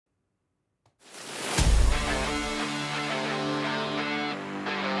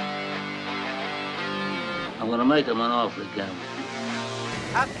going to make him an offer again.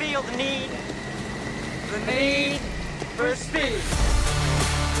 I feel the need for speed.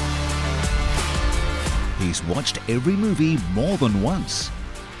 He's watched every movie more than once.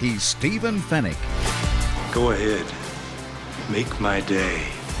 He's Stephen Fennick. Go ahead. Make my day.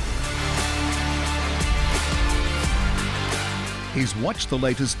 He's watched the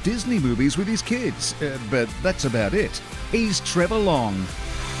latest Disney movies with his kids, but that's about it. He's Trevor Long.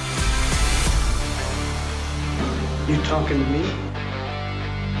 You talking to me?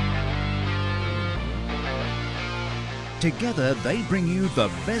 Together, they bring you the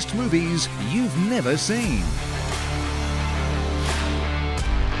best movies you've never seen.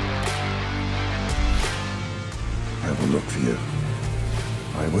 I will look for you.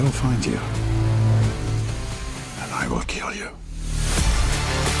 I will find you. And I will kill you.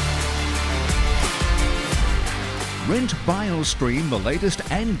 Rent, buy or stream the latest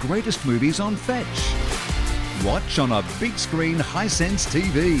and greatest movies on Fetch. Watch on a big screen Hisense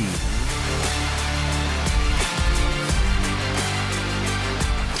TV.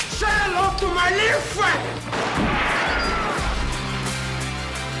 Say hello to my little friend.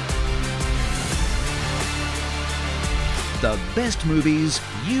 The best movies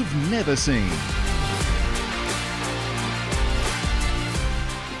you've never seen.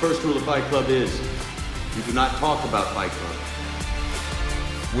 The first rule of Fight Club is you do not talk about Fight Club.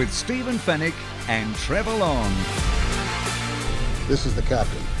 With Stephen Fennick and Trevor Long. This is the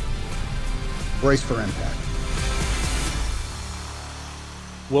captain. Brace for impact.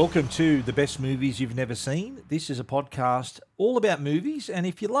 Welcome to The Best Movies You've Never Seen. This is a podcast all about movies, and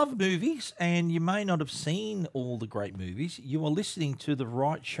if you love movies and you may not have seen all the great movies, you are listening to the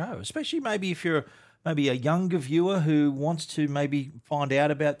right show, especially maybe if you're maybe a younger viewer who wants to maybe find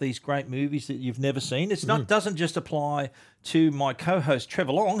out about these great movies that you've never seen. It's not doesn't just apply to my co-host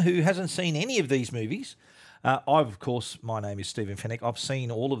Trevor Long, who hasn't seen any of these movies. Of course, my name is Stephen Fennick. I've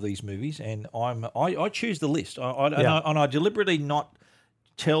seen all of these movies, and I choose the list. And I deliberately not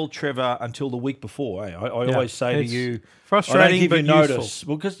tell Trevor until the week before. I always say to you, frustrating, I don't give but you notice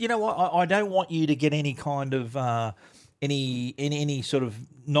useful. because you know what, I don't want you to get any kind of any sort of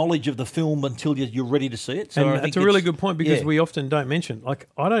knowledge of the film until you're ready to see it. So and I that's think a really good point because yeah. we often don't mention. Like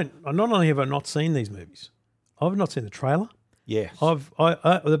not only have I not seen these movies, I've not seen the trailer. Yeah,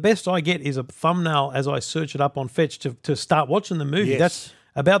 the best I get is a thumbnail as I search it up on Fetch to start watching the movie. Yes. That's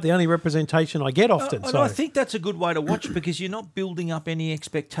about the only representation I get often. And I think that's a good way to watch it because you're not building up any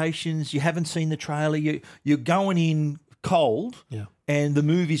expectations. You haven't seen the trailer. You're going in cold, and the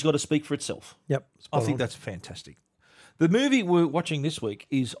movie's got to speak for itself. Yep, I think that's fantastic. The movie we're watching this week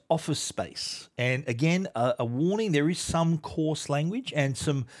is Office Space. And again, a warning, there is some coarse language and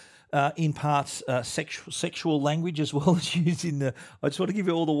some, in parts, sexual language as well as used in the... I just want to give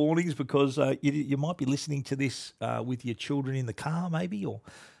you all the warnings because you might be listening to this with your children in the car maybe, or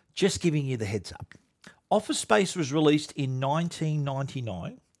just giving you the heads up. Office Space was released in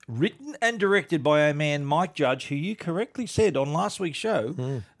 1999. Written and directed by a man, Mike Judge, who you correctly said on last week's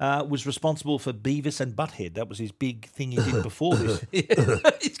show was responsible for Beavis and Butthead. That was his big thing he did before this.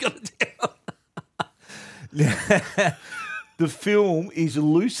 He's got it down. The film is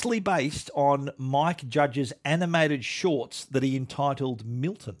loosely based on Mike Judge's animated shorts that he entitled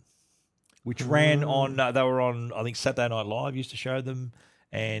Milton, which ran on, they were on, I think, Saturday Night Live used to show them,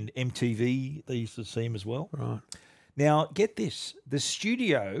 and MTV, they used to see them as well. Right. Now, get this. The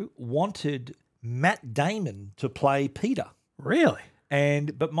studio wanted Matt Damon to play Peter. Really?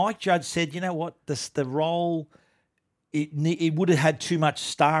 But Mike Judge said, you know what, the role, it would have had too much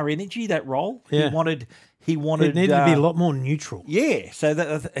star energy, that role. Yeah. He wanted it needed to be a lot more neutral. Yeah, so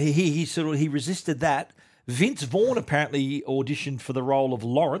that he resisted that. Vince Vaughn apparently auditioned for the role of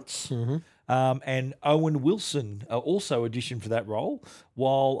Lawrence. And Owen Wilson also auditioned for that role,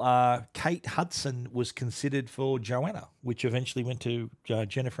 while Kate Hudson was considered for Joanna, which eventually went to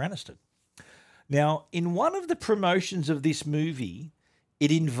Jennifer Aniston. Now, in one of the promotions of this movie,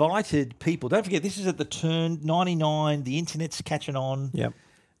 it invited people. Don't forget, this is at the turn 99. The internet's catching on. Yep.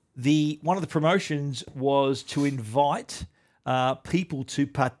 One of the promotions was to invite people to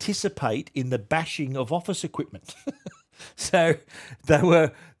participate in the bashing of office equipment. So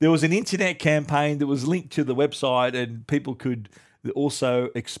there was an internet campaign that was linked to the website, and people could also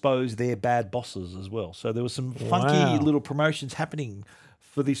expose their bad bosses as well. So there was some funky little promotions happening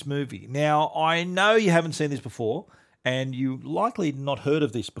for this movie. Now, I know you haven't seen this before, and you likely not heard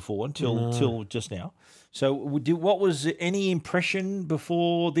of this before until just now. So what was any impression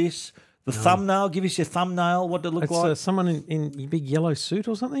before this The thumbnail, give us your thumbnail, what did it look It's like? someone in a big yellow suit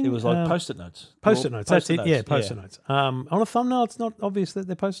or something. It was like Post-it notes. Post-it notes, that's it. Yeah, Post-it Post-it notes. On a thumbnail, it's not obvious that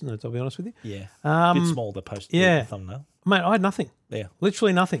they're Post-it notes, I'll be honest with you. Yeah. Bit small, the the thumbnail. Mate, I had nothing. Yeah.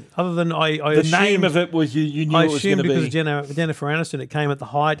 Literally nothing. Other than I The assumed, name of it was you knew I it was going assumed to because be. of Jennifer Aniston, it came at the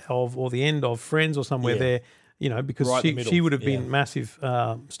height of or the end of Friends or somewhere there, because Right in the she middle. would have been massive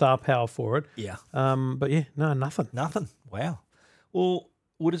star power for it. Yeah. But yeah, no, nothing. Nothing. Wow. Well,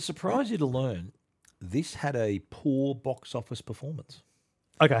 would it surprise you to learn this had a poor box office performance?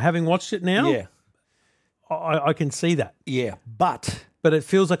 Okay, having watched it now, Yeah. I can see that. Yeah. But But it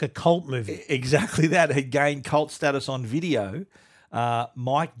feels like a cult movie. exactly that. It gained cult status on video.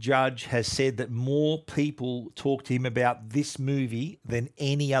 Mike Judge has said that more people talked to him about this movie than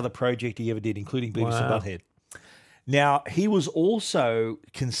any other project he ever did, including Beavis and Wow. Butthead. Now, he was also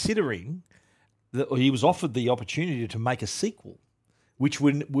considering or he was offered the opportunity to make a sequel, which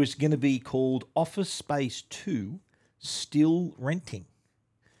was going to be called Office Space 2 Still Renting.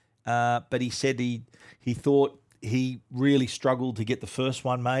 But he said he thought he really struggled to get the first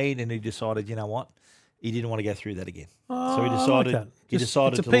one made, and he decided, you know what, he didn't want to go through that again. So he I like decided that. he Just-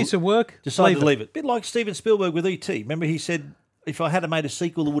 decided it's a to piece of work. Decided to leave it. Bit like Steven Spielberg with E.T. Remember, he said if I had made a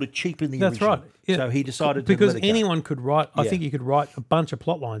sequel, it would have cheapened the That's original. right. Yeah. So he decided because to let it go. anyone could write. I Yeah. think you could write a bunch of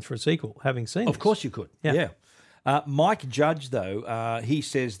plot lines for a sequel. Having seen, Of this. course you could. Yeah. Yeah. Mike Judge, though, he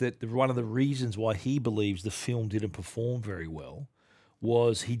says that one of the reasons why he believes the film didn't perform very well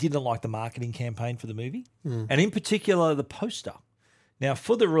was he didn't like the marketing campaign for the movie, and in particular the poster. Now,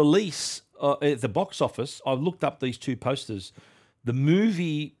 for the release at the box office, I looked up these two posters. The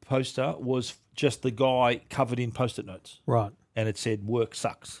movie poster was just the guy covered in Post-it notes, Right. and it said "Work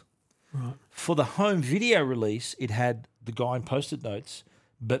sucks." Right. For the home video release, it had the guy in Post-it notes,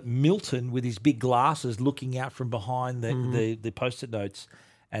 but Milton with his big glasses looking out from behind the Post-it notes,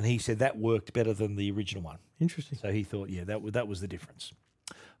 and he said that worked better than the original one. Interesting. So he thought, yeah, that was the difference.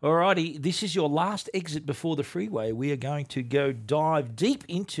 Alrighty, this is your last exit before the freeway. We are going to go dive deep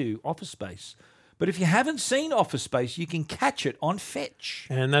into Office Space. But if you haven't seen Office Space, you can catch it on Fetch.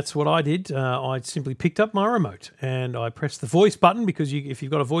 And that's what I did. I simply picked up my remote and I pressed the voice button because if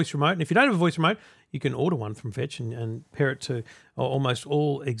you've got a voice remote, and if you don't have a voice remote, you can order one from Fetch and pair it to almost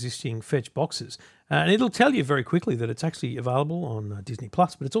all existing Fetch boxes. And it'll tell you very quickly that it's actually available on Disney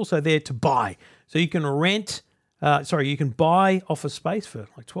Plus, but it's also there to buy. So you can you can buy Office Space for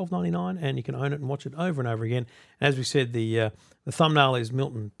like $12.99, and you can own it and watch it over and over again. And as we said, the thumbnail is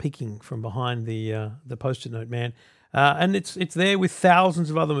Milton peeking from behind the Post-it note man, and it's there with thousands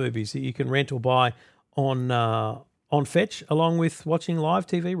of other movies that you can rent or buy on Fetch, along with watching live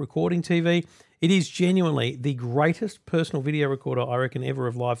TV, recording TV. It is genuinely the greatest personal video recorder, I reckon, ever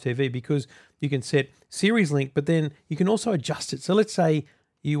of live TV, because you can set series link, but then you can also adjust it. So let's say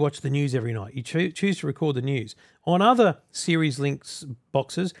you watch the news every night. You choose to record the news. On other series links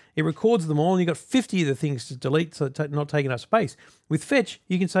boxes, it records them all, and you've got 50 of the things to delete, so it's not taking up space. With Fetch,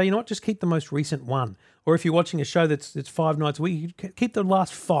 you can say, you know what, just keep the most recent one. Or if you're watching a show that's 5 nights a week, you can keep the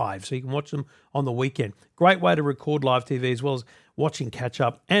last 5 so you can watch them on the weekend. Great way to record live TV as well as watching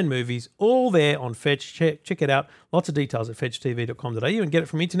catch-up and movies, all there on Fetch. Check it out. Lots of details at fetchtv.com.au, and get it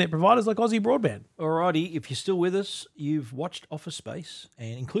from internet providers like Aussie Broadband. Alrighty, if you're still with us, you've watched Office Space,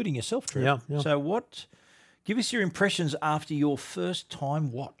 and including yourself, Trev. Yeah. So give us your impressions after your first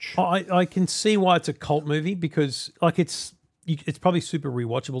time watch. I can see why it's a cult movie, because it's probably super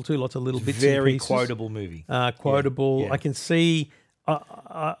rewatchable too. Lots of little bits Very and pieces. quotable movie. Quotable. Yeah. I can see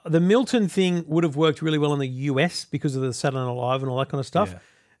the Milton thing would have worked really well in the US because of the Saturday Night Live and all that kind of stuff.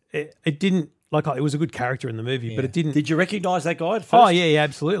 Yeah. It didn't, it was a good character in the movie, but it didn't. Did you recognise that guy at first? Oh, yeah,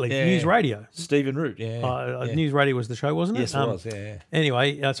 absolutely. Yeah. News Radio. Stephen Root, yeah. News Radio was the show, wasn't it? Yes, it was, yeah.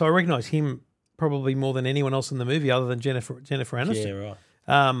 Anyway, so I recognise him probably more than anyone else in the movie other than Jennifer Aniston. Yeah, right.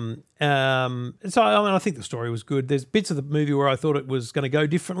 So I think the story was good. There's bits of the movie where I thought it was going to go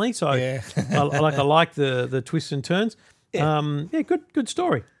differently. So Yeah. I like the twists and turns. Yeah. Good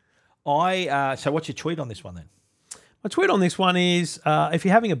story. So what's your tweet on this one then? My tweet on this one is, if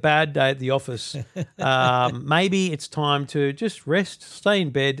you're having a bad day at the office, maybe it's time to just rest, stay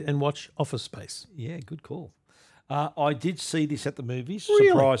in bed, and watch Office Space. Yeah, good call. I did see this at the movies. Really?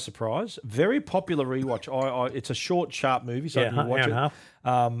 Surprise, surprise. Very popular rewatch. It's a short, sharp movie, so you watch hour it.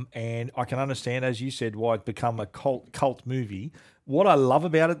 and And I can understand, as you said, why it's become a cult movie. What I love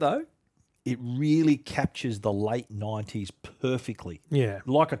about it, though, it really captures the late 90s perfectly. Yeah.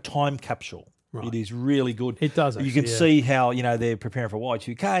 Like a time capsule. Right. It is really good. It does, You can actually, yeah. see how, they're preparing for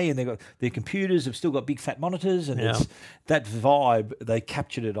Y2K and they've got their computers have still got big fat monitors and Yeah. it's that vibe, they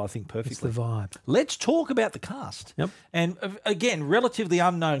captured it, I think, perfectly. It's the vibe. Let's talk about the cast. Yep. And again, relatively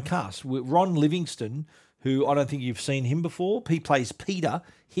unknown cast. Ron Livingston, who I don't think you've seen him before. He plays Peter.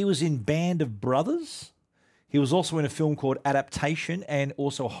 He was in Band of Brothers. He was also in a film called Adaptation and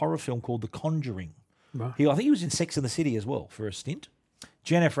also a horror film called The Conjuring. Right. I think he was in Sex and the City as well for a stint.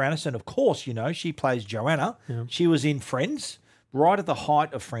 Jennifer Aniston, of course, she plays Joanna. Yeah. She was in Friends, right at the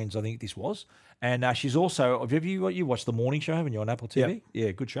height of Friends, I think this was. And she's also, have you watched The Morning Show, haven't you, on Apple TV? Yep.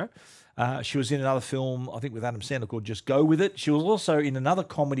 Yeah, good show. She was in another film, I think with Adam Sandler, called Just Go With It. She was also in another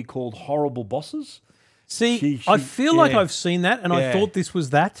comedy called Horrible Bosses. See, I feel like yeah. I've seen that, and I Yeah. thought this was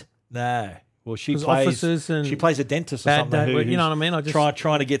that. No. Well, she 'Cause plays officers and she plays a dentist or bad something. day- Who, you know what I mean? I just-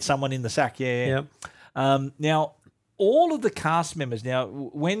 trying to get someone in the sack. Yeah. Yep. Now, all of the cast members. Now,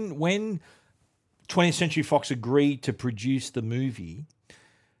 when 20th Century Fox agreed to produce the movie,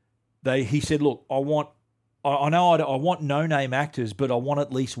 he said, "Look, I want no name actors, but I want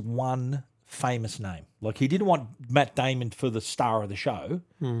at least one famous name. Like he didn't want Matt Damon for the star of the show.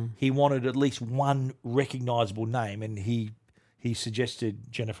 He wanted at least one recognizable name, and he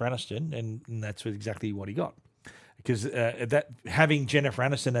suggested Jennifer Aniston, and that's exactly what he got. Because that having Jennifer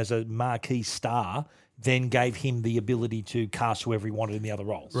Aniston as a marquee star then gave him the ability to cast whoever he wanted in the other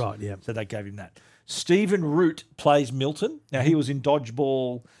roles. Right, yeah. So that gave him that. Stephen Root plays Milton. Now he was in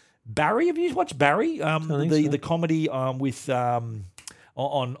Dodgeball. Barry, have you watched Barry? The comedy with on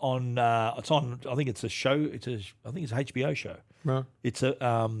it's on. I think it's a show. I think it's an HBO show. Right. It's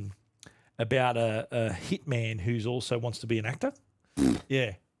about a hitman who's also wants to be an actor.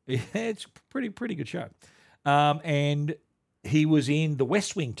 Yeah, it's pretty good show. And he was in The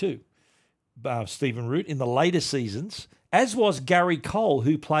West Wing too. Stephen Root in the later seasons, as was Gary Cole,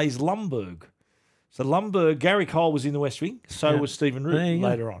 who plays Lumbergh. So Gary Cole was in The West Wing. So was Stephen Root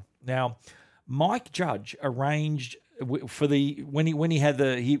later on. Now, Mike Judge arranged for when he had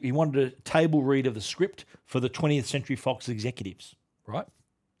he wanted a table read of the script for the 20th Century Fox executives, right?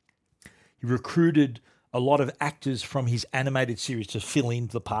 He recruited a lot of actors from his animated series to fill in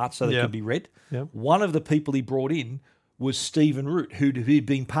the parts so they could be read. Yep. One of the people he brought in was Stephen Root, who'd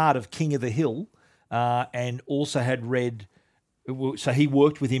been part of King of the Hill and also had read. So he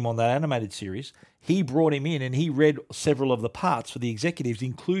worked with him on that animated series. He brought him in and he read several of the parts for the executives,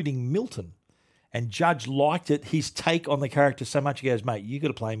 including Milton. And Judge liked it, his take on the character so much, he goes, mate, you got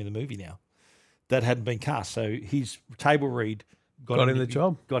to play him in the movie now. That hadn't been cast. So his table read got him the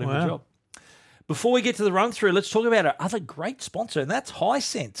job. Got him the job. Before we get to the run through, let's talk about our other great sponsor, and that's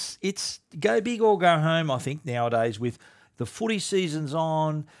Hisense. It's go big or go home, I think, nowadays with the footy season's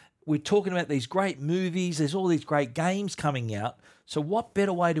on. We're talking about these great movies. There's all these great games coming out. So what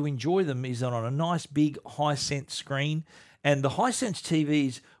better way to enjoy them is on a nice big Hisense screen. And the Hisense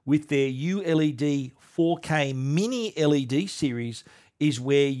TVs with their ULED 4K mini LED series is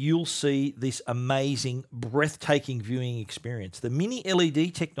where you'll see this amazing, breathtaking viewing experience. The mini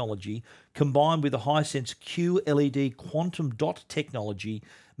LED technology combined with the Hisense QLED quantum dot technology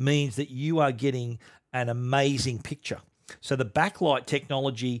means that you are getting an amazing picture. So the backlight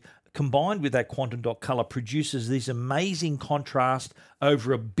technology combined with that quantum dot color produces this amazing contrast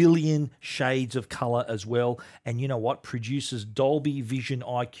over 1 billion shades of color as well. And you know what? Produces Dolby Vision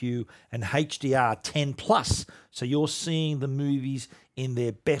IQ and HDR 10 plus. So you're seeing the movies in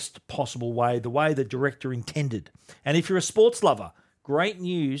their best possible way, the way the director intended. And if you're a sports lover, great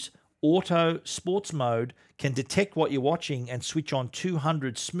news. Auto Sports Mode can detect what you're watching and switch on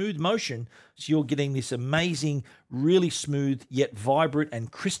 200 smooth motion, so you're getting this amazing, really smooth yet vibrant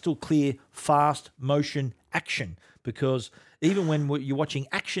and crystal clear fast motion action. Because even when you're watching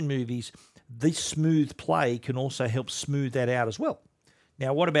action movies, this smooth play can also help smooth that out as well.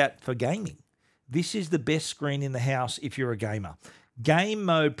 Now, what about for gaming? This is the best screen in the house if you're a gamer. Game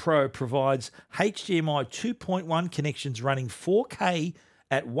Mode Pro provides HDMI 2.1 connections running 4K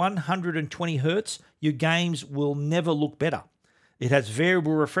at 120 hertz. Your games will never look better. It has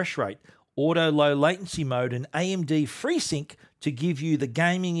variable refresh rate, auto low latency mode, and AMD FreeSync to give you the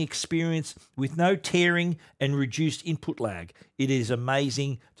gaming experience with no tearing and reduced input lag. It is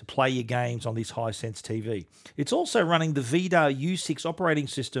amazing to play your games on this Hisense TV. It's also running the VIDAA U6 operating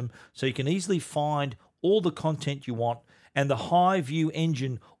system, so you can easily find all the content you want, and the High View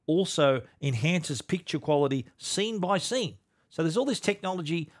engine also enhances picture quality scene by scene. So there's all this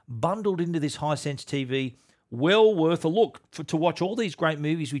technology bundled into this Hisense TV. Well worth a look to watch all these great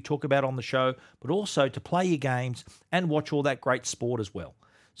movies we talk about on the show, but also to play your games and watch all that great sport as well.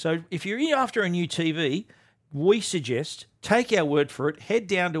 So if you're after a new TV, we suggest take our word for it, head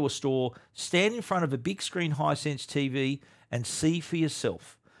down to a store, stand in front of a big screen Hisense TV and see for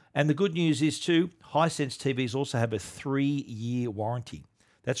yourself. And the good news is too, Hisense TVs also have a 3-year warranty.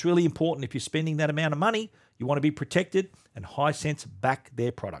 That's really important. If you're spending that amount of money, you want to be protected, and Hisense back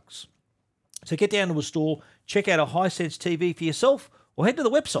their products. So get down to a store, check out a Hisense TV for yourself, or head to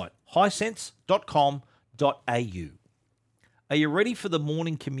the website, hisense.com.au. Are you ready for the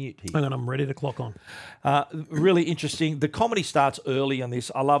morning commute here? Hang on, I'm ready to clock on. Really interesting. The comedy starts early on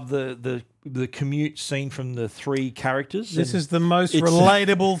this. I love the commute scene from the 3 characters. This is the most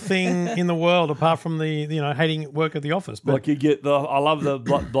relatable thing in the world, apart from the hating work at the office. But like you get I love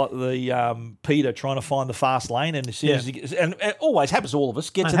the Peter trying to find the fast lane, and as soon as he gets, and it always happens to all of us,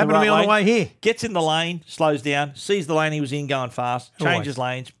 gets in the right lane, on the way here. Gets in the lane, slows down, sees the lane he was in going fast, changes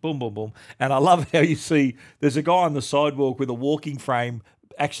lanes, boom, boom, boom. And I love how you see there's a guy on the sidewalk with a walking frame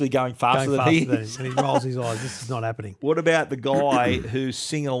actually going faster than he is. And he rolls his eyes. This is not happening. What about the guy who's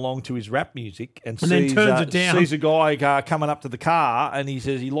singing along to his rap music and then turns it down? Sees a guy coming up to the car, and he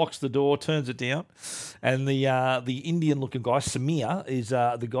says he locks the door, turns it down, and the Indian-looking guy, Samir, is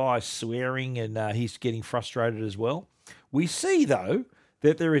the guy swearing, and he's getting frustrated as well. We see, though,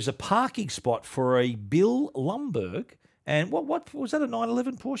 that there is a parking spot for a Bill Lumberg. And what was that, a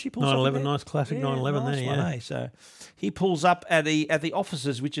 911 Porsche? 911, nice classic 911 nice there, one, yeah. eh? So he pulls up at the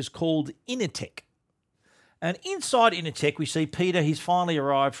offices, which is called Innertech. And inside Innertech, we see Peter. He's finally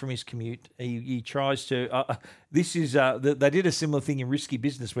arrived from his commute. He tries to. They did a similar thing in Risky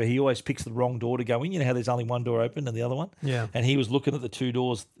Business where he always picks the wrong door to go in. You know how there's only one door open and the other one. Yeah. And he was looking at the 2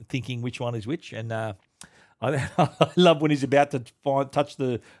 doors, thinking which one is which. And I love when he's about to touch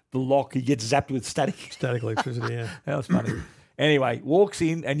the lock, he gets zapped with static electricity. Yeah, that was funny. Anyway, walks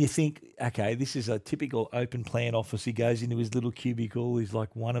in and you think, okay, this is a typical open plan office. He goes into his little cubicle. He's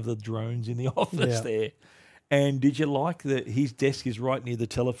like one of the drones in the office there. And did you like that his desk is right near the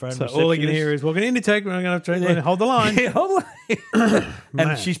telephone? So all he can hear is walking in to take. We're going to hold the line. Yeah, hold the line.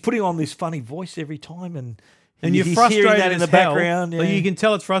 And she's putting on this funny voice every time, and you're he's frustrated hearing that in the background. Like you can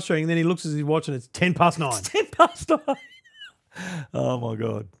tell it's frustrating. Then he looks at his watch and it's 9:10. It's 9:10. Oh my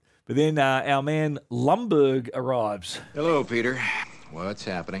God! But then our man Lumberg arrives. Hello, Peter. What's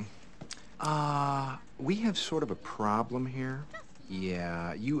happening? We have sort of a problem here.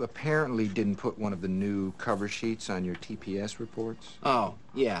 Yeah, you apparently didn't put one of the new cover sheets on your TPS reports. Oh,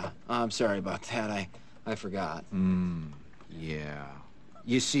 yeah. I'm sorry about that. I forgot. Yeah.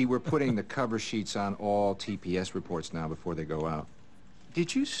 You see, we're putting the cover sheets on all TPS reports now before they go out.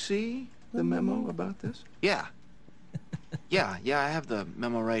 Did you see the memo about this? Yeah. Yeah, I have the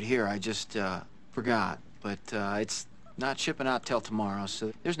memo right here. I just forgot. But it's not shipping out till tomorrow,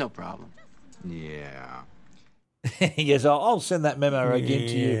 so there's no problem. Yeah. He goes, I'll send that memo again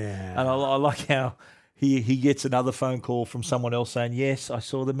to you. And I like how he gets another phone call from someone else saying, yes, I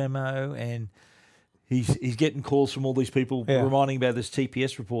saw the memo, and he's getting calls from all these people reminding about this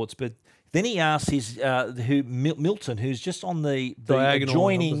TPS reports. But then he asks Milton, who's just on the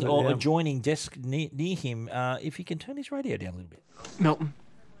adjoining desk near him, if he can turn his radio down a little bit. Milton.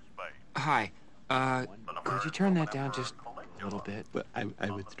 Hi. Could you turn that down just a little bit? Well,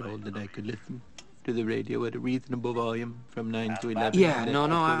 I was told that I could listen to the radio at a reasonable volume from 9 to 11. Yeah,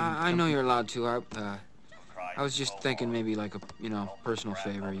 I know you're allowed to. I was just thinking maybe like a personal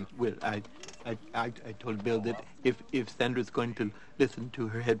favor. Well, I told Bill that if Sandra's going to listen to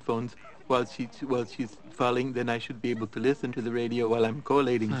her headphones while she's falling, then I should be able to listen to the radio while I'm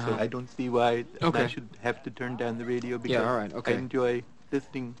collating. So I don't see why I should have to turn down the radio because I enjoy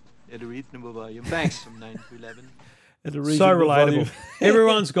listening at a reasonable volume. Thanks. From 9 to 11. So relatable.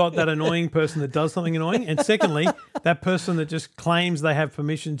 Everyone's got that annoying person that does something annoying. And secondly, that person that just claims they have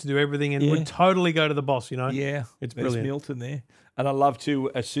permission to do everything and would totally go to the boss, Yeah. It's There's brilliant. Milton there. And I love to,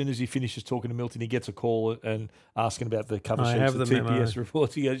 as soon as he finishes talking to Milton, he gets a call and asking about the cover sheets, the TPS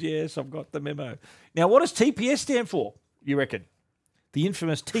reports. He goes, yes, I've got the memo. Now, what does TPS stand for, you reckon? The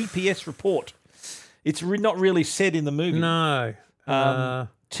infamous TPS report. It's not really said in the movie. No.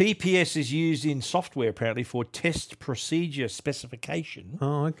 TPS is used in software, apparently, for test procedure specification.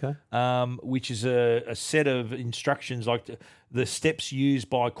 Oh, okay. Which is a set of instructions, like the steps used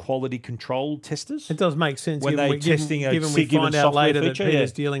by quality control testers. It does make sense when they're testing a given we find out later feature, that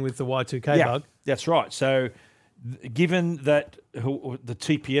Peter's dealing with the Y2K bug. That's right. So given that the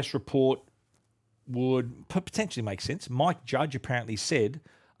TPS report would potentially make sense, Mike Judge apparently said,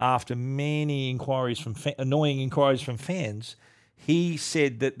 after many inquiries from annoying inquiries from fans, he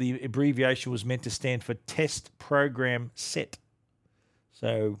said that the abbreviation was meant to stand for Test Program Set.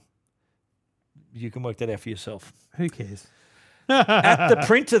 So you can work that out for yourself. Who cares? At the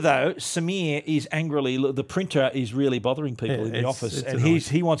printer, though, Samir is the printer is really bothering people in the office, and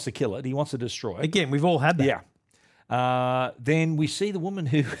he wants to kill it. He wants to destroy it. Again, we've all had that. Yeah. Then we see the woman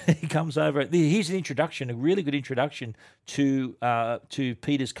who comes over. Here's an introduction, a really good introduction to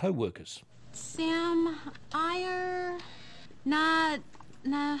Peter's co-workers. Sam, Naga.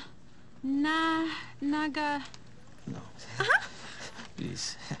 No.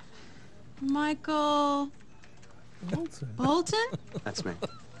 Please. Michael Bolton? That's me.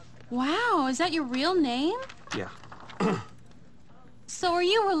 Wow, is that your real name? Yeah. So are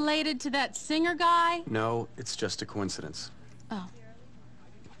you related to that singer guy? No, it's just a coincidence. Oh.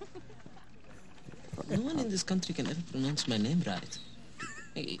 No one in this country can ever pronounce my name right.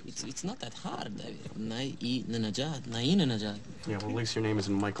 It's not that hard. Najad. Yeah, well, at least your name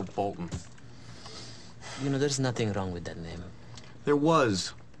isn't Michael Bolton. You know, there's nothing wrong with that name. There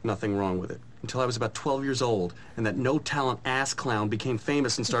was nothing wrong with it until I was about 12 years old, and that no-talent ass clown became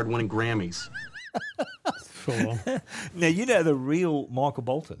famous and started winning Grammys. Now, you know the real Michael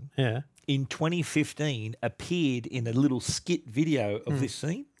Bolton. Yeah. In 2015, appeared in a little skit video of this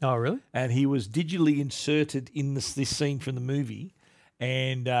scene. Oh, really? And he was digitally inserted in this scene from the movie,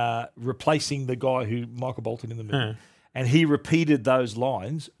 and replacing the guy who Michael Bolton in the movie. And he repeated those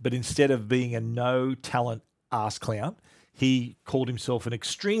lines, but instead of being a no-talent ass clown, he called himself an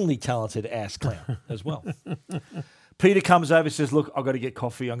extremely talented ass clown as well. Peter comes over and says, "Look, I've got to get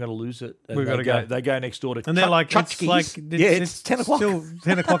coffee. I'm going to lose it." And We've got to go. They go next door to and they're like, Chutchkies. It's 10 o'clock. Still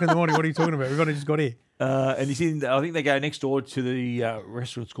 10 o'clock in the morning. What are you talking about? We've only just got here. And he's in. I think they go next door to the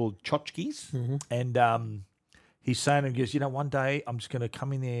restaurant. It's called Chutchkies, and he's saying, and he goes, one day I'm just going to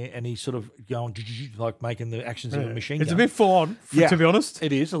come in there, and he's sort of going like making the actions of a machine gun. It's a bit full on, to be honest.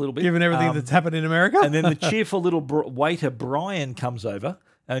 It is a little bit, given everything that's happened in America. And then the cheerful little waiter Brian comes over.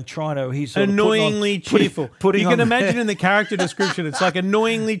 And he's sort annoyingly of cheerful. You can imagine in the character description, it's like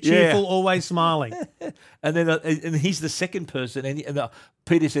annoyingly cheerful, always smiling. And then and he's the second person, and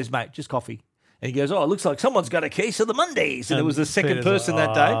Peter says, "Mate, just coffee." And he goes, "Oh, it looks like someone's got a case of the Mondays." And it was the second Peter's person like,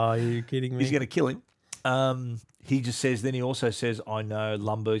 that day. Oh, are you kidding me? He's going to kill him. He just says. Then he also says, "I know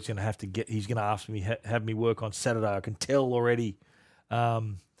Lumber's going to have to get. He's going to ask me have me work on Saturday. I can tell already."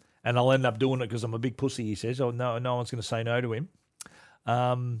 And I'll end up doing it because I'm a big pussy. He says, "Oh no, no one's going to say no to him."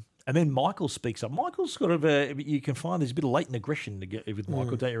 And then Michael speaks up. Michael's got you can find there's a bit of latent aggression with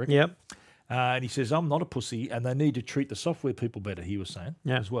Michael, don't you reckon? Yep. And he says, "I'm not a pussy, and they need to treat the software people better," he was saying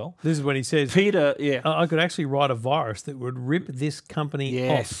as well. This is when he says, Peter, I could actually write a virus that would rip this company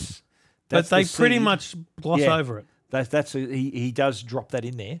off. But they pretty much gloss over it. He does drop that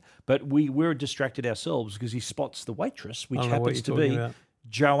in there. But we're distracted ourselves because he spots the waitress, which happens to be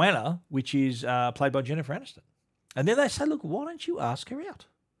Joanna, which is played by Jennifer Aniston. And then they say, "Look, why don't you ask her out?"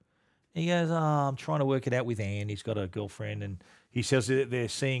 He goes, I'm trying to work it out with Anne. He's got a girlfriend, and he says that they're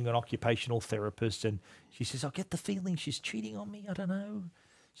seeing an occupational therapist, and she says, "I get the feeling she's cheating on me. I don't know."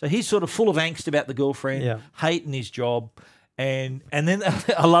 So he's sort of full of angst about the girlfriend, hating his job. And then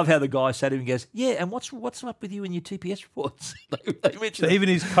I love how the guy said to him and goes, "Yeah, and what's up with you and your TPS reports?" They mentioned so even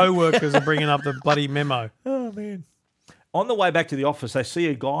his co-workers are bringing up the bloody memo. Oh, man. On the way back to the office, they see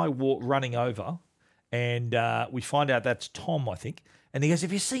a guy running over, and we find out that's Tom, I think. And he goes,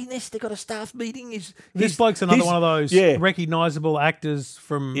 "Have you seen this? They've got a staff meeting." This bloke's another one of those recognisable actors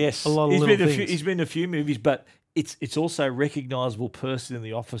from a lot of little things. He's been in a few movies, but it's also a recognisable person in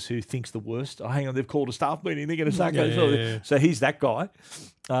the office who thinks the worst. Oh, hang on, they've called a staff meeting. They're going to sack us. So he's that guy.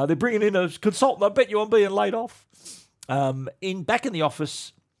 They're bringing in a consultant. I bet you I'm being laid off. Back in the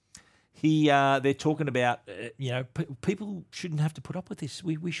office, they're talking about people shouldn't have to put up with this.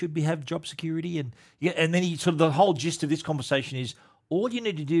 We should have job security, and then he sort of the whole gist of this conversation is all you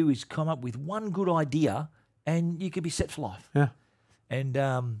need to do is come up with one good idea, and you could be set for life. Yeah, and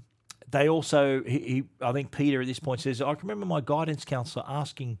they also I think Peter at this point says, "I can remember my guidance counsellor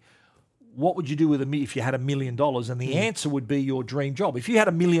asking, what would you do with if you had $1 million?" And the answer would be your dream job. If you had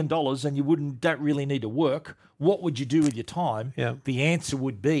 $1 million and you don't really need to work, what would you do with your time? Yeah. The answer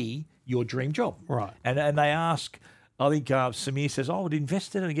would be your dream job. Right. And they ask, I think Samir says, "I would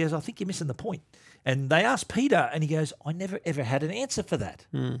invest in it." And he goes, "I think you're missing the point." And they ask Peter, and he goes, "I never ever had an answer for that."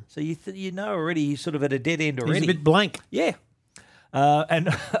 So you know already he's sort of at a dead end already. He's a bit blank. Yeah. And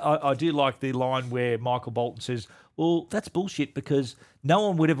I do like the line where Michael Bolton says, "Well, that's bullshit because no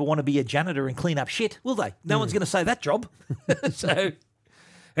one would ever want to be a janitor and clean up shit, will they? No one's going to say that job." So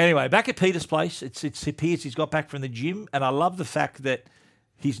anyway, back at Peter's place, it appears he's got back from the gym, and I love the fact that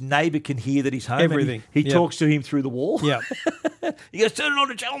his neighbour can hear that he's home. Everything. He talks to him through the wall. Yeah. He goes, "Turn it on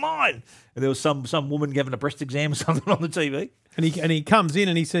to Channel 9." And there was some woman giving a breast exam or something on the TV. And he comes in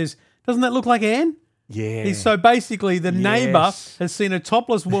and he says, "Doesn't that look like Anne?" Yeah. So basically the neighbour Yes. has seen a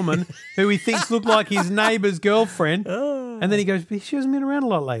topless woman who he thinks looked like his neighbour's girlfriend, and then he goes, she hasn't been around a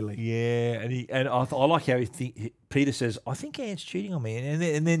lot lately. Yeah, and I like how Peter says, I think Anne's cheating on me,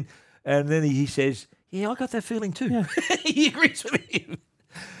 and then he says, yeah, I got that feeling too. Yeah. He agrees with him.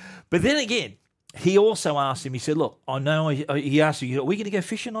 But then again, he also asked him, he said, look, I know, he asked you, are we going to go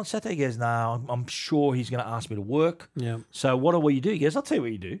fishing on Saturday? He goes, no, I'm sure he's going to ask me to work. Yeah. So what will you do? He goes, I'll tell you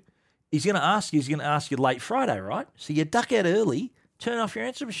what you do. He's going to ask you late Friday, right? So you duck out early, turn off your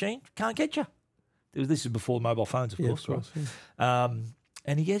answer machine, can't get you. This is before mobile phones, of course. Of course, right?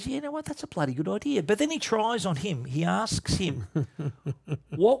 And he goes, you know what, that's a bloody good idea. But then he tries on him. He asks him,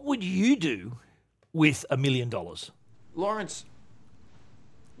 what would you do with $1 million? Lawrence,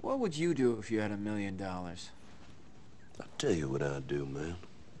 what would you do if you had $1 million? I'll tell you what I'd do, man.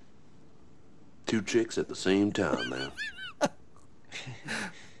 2 chicks at the same time, man.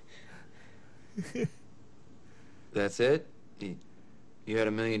 That's it? You had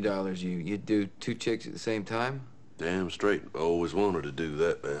 $1 million. You'd do 2 chicks at the same time? Damn straight. I always wanted to do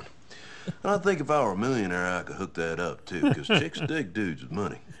that, man. And I think if I were a millionaire, I could hook that up, too, because chicks dig dudes with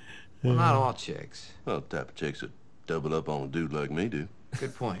money. Well, not all chicks. Well, the type of chicks that double up on a dude like me do.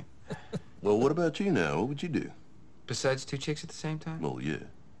 Good point. Well, what about you now? What would you do? Besides 2 chicks at the same time? Well, yeah.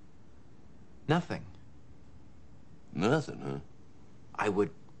 Nothing. Nothing, huh? I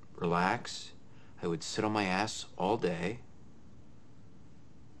would relax. I would sit on my ass all day.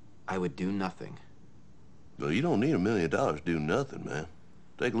 I would do nothing. Well, you don't need $1 million to do nothing, man.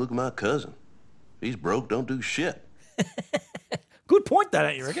 Take a look at my cousin. He's broke, don't do shit. Good point, that,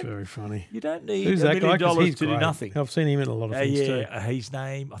 ain't you reckon? Very funny. You don't need Who's $1 that guy? million 'Cause he's to do great. nothing. I've seen him in a lot of things too. His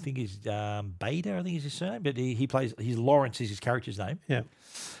name, I think, is Bader, I think is his surname, but he's Lawrence is his character's name. Yeah.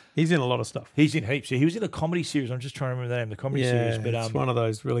 He's in a lot of stuff. He's in heaps. Yeah, he was in a comedy series. I'm just trying to remember the name of the comedy series. But it's one of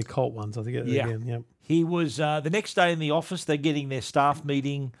those really cult ones, I think. Again. Yep. He was the next day in the office. They're getting their staff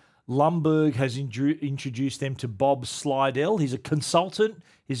meeting. Lumberg has introduced them to Bob Slidell. He's a consultant.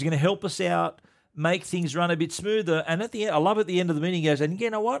 He's going to help us out, make things run a bit smoother. And at the end, I love at the end of the meeting, he goes, and you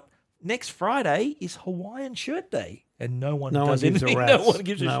know what? Next Friday is Hawaiian Shirt Day, and no one does anything. No one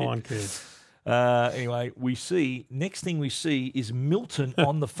gives a shit. No one cares. Anyway, next thing we see is Milton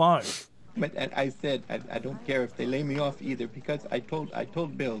on the phone. But I said I don't care if they lay me off either, because I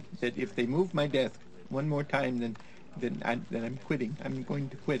told Bill that if they move my desk one more time, then I'm quitting. I'm going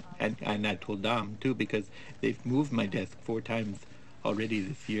to quit. And I told Dom too, because they've moved my desk 4 times already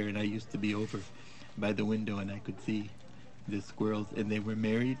this year, and I used to be over by the window and I could see the squirrels, and they were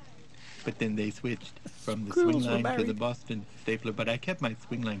married. But then they switched from the swing line to the Boston stapler. But I kept my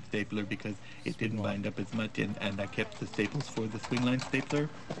swing line stapler because it didn't bind up as much, and I kept the staples for the swing line stapler.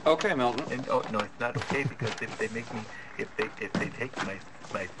 Okay, Milton. And no, it's not okay, because if they make me, if they take my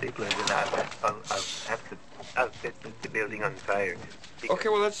stapler, then I'll set the building on fire. Okay,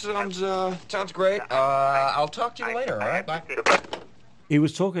 well that sounds great. I'll talk to you later. All right, bye. He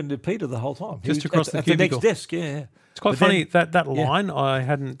was talking to Peter the whole time. Just across the cubicle. At the next desk, yeah. It's quite funny, that line I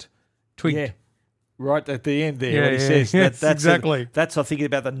hadn't twigged. Yeah. Right at the end there, when he says that's exactly. That's I think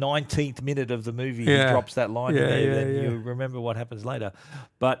about the 19th minute of the movie. Yeah. He drops that line in there, then you remember what happens later.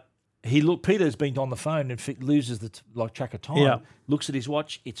 But Peter's been on the phone and loses the track of time. Yeah. Looks at his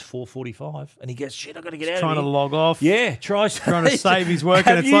watch, it's 4:45, and he goes, "Shit, I got to get out of here." Trying to log off. Yeah, trying to save his work,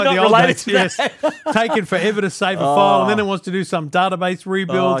 and Have it's you like the not old related days. to Yes, that? taking forever to save a file, and then it wants to do some database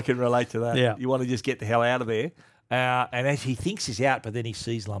rebuild. Oh, I can relate to that. Yeah. You want to just get the hell out of there. And as he thinks he's out, but then he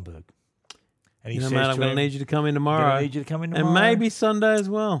sees Lumberg. And he says, mate, I'm going to need you to come in tomorrow. I'm going to need you to come in tomorrow. And maybe Sunday as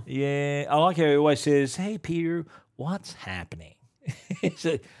well. Yeah. I like how he always says, "Hey, Peter, what's happening?"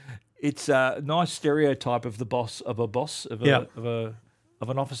 It's a nice stereotype of the boss of an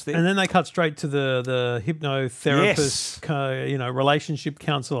office there. And then they cut straight to the hypnotherapist, relationship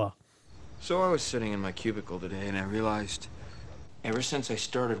counselor. So I was sitting in my cubicle today, and I realized ever since I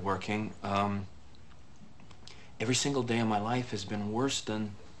started working, every single day of my life has been worse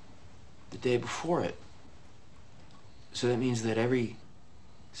than the day before it. So that means that every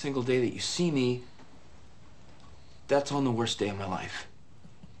single day that you see me, that's on the worst day of my life.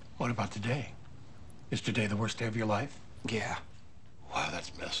 What about today? Is today the worst day of your life? Yeah. Wow,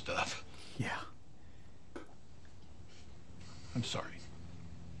 that's messed up. Yeah. I'm sorry.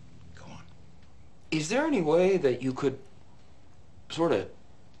 Go on. Is there any way that you could sort of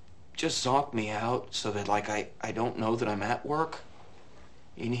just zonk me out so that, like, I don't know that I'm at work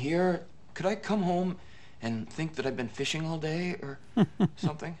in here? Could I come home and think that I've been fishing all day or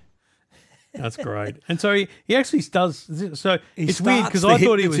something? That's great. And so he actually does. So it's weird starts because the I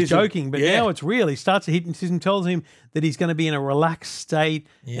thought he was hypnotism. joking, but Yeah. now it's real. He starts the hypnotism, tells him that he's going to be in a relaxed state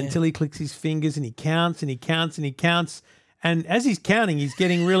Yeah. until he clicks his fingers and he counts and he counts and he counts. And as he's counting, he's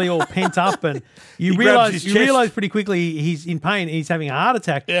getting really all pent up, and you He grabs his chest. realize pretty quickly he's in pain. He's having a heart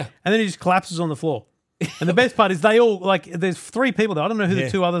attack. Yeah. And then he just collapses on the floor. And the best part is they all there's 3 people there. I don't know who the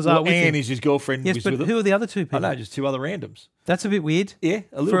 2 others are. With Anne him. is his girlfriend. Yes, was but with him. who are the other 2 I people? know, just 2 other randoms. That's a bit weird. Yeah,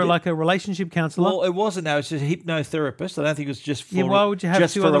 a little for bit. like a relationship counsellor. Well, it wasn't. No, it's just a hypnotherapist. I don't think it was just for. Yeah, why would you have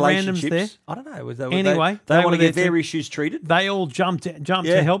just 2 for other randoms relationships. there? I don't know. Anyway, they want were to there get their too. issues treated. They all jumped Yeah.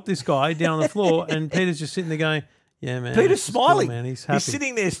 to help this guy down on the floor, and Peter's just sitting there going, "Yeah, man." Peter's this is cool, smiling. man. He's happy. He's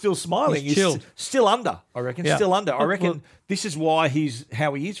sitting there still smiling. He's chilled. Still under. I reckon. Yeah. Still under. I Look, reckon look. this is why he's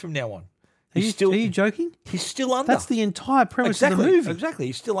how he is from now on. Are He's you, still. are you joking? He's still under. That's the entire premise exactly, of the movie. Exactly.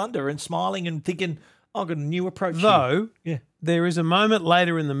 He's still under and smiling and thinking, "I've got a new approach." here." Though, Yeah. there is a moment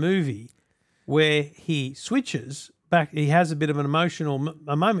later in the movie where he switches back. He has a bit of an emotional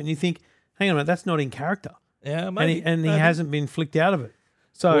a moment, and you think, "Hang on a minute, that's not in character." Yeah, And maybe. he maybe. hasn't been flicked out of it.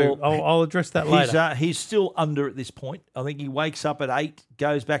 So Well, I'll address that later. He's still under at this point. I think he wakes up at 8,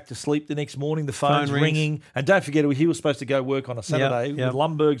 goes back to sleep the next morning. The phone's Phone rings. ringing. And don't forget, he was supposed to go work on a Saturday. yep. With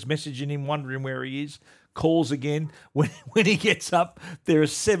Lumberg's messaging him, wondering where he is. Calls again. When he gets up, there are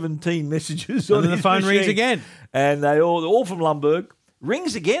 17 messages And on then the his phone rings machine. again. And they're all from Lumberg.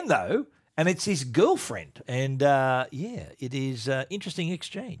 Rings again, though, and it's his girlfriend. And, it is interesting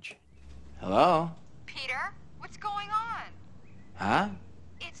exchange. Hello? Peter, what's going on? Huh?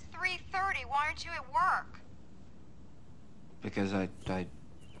 It's 3:30. Why aren't you at work? Because I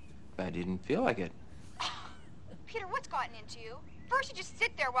didn't feel like it. Peter, what's gotten into you? First you just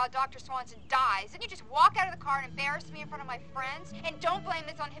sit there while Dr. Swanson dies, then you just walk out of the car and embarrass me in front of my friends, and don't blame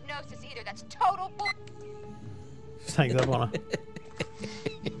this on hypnosis either. That's total bull. Just hang up on her.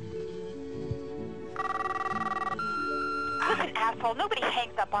 Listen, asshole, nobody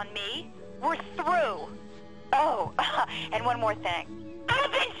hangs up on me. We're through. Oh, and one more thing.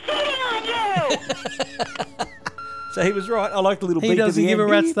 I've been shitting on you! So he was right. I like the little He beat at doesn't the give a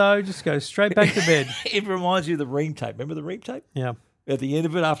end. rat's though. Just goes straight back to bed. It reminds you of the ream tape. Remember the ream tape? Yeah. At the end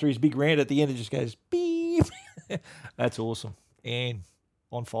of it, after his big rant, at the end it just goes beep. That's awesome. And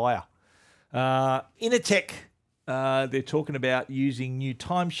on fire. Initech, they're talking about using new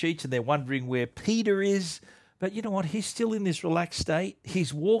timesheets and they're wondering where Peter is. But you know what? He's still in this relaxed state.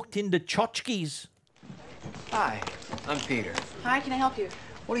 He's walked into Tchotchke's. Hi, I'm Peter. Hi, can I help you?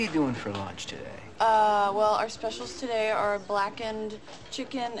 What are you doing for lunch today? Well, our specials today are blackened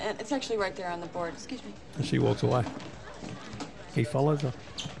chicken, and it's actually right there on the board. Excuse me. And she walks away. He follows her.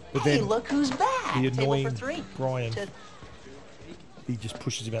 But Hey, then look who's back. the Table annoying for 3. Brian, he just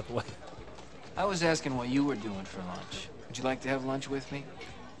pushes him out the way. I was asking what you were doing for lunch. Would you like to have lunch with me?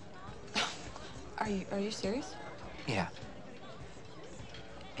 Are you serious? Yeah.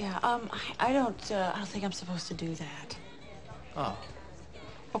 Yeah. I don't think I'm supposed to do that. Oh.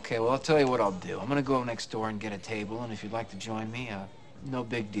 Okay, well, I'll tell you what I'll do. I'm gonna go next door and get a table, and if you'd like to join me, no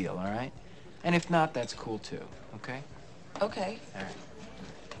big deal, all right? And if not, that's cool too, okay? Okay. All right.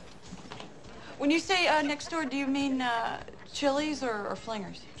 When you say next door, do you mean Chili's or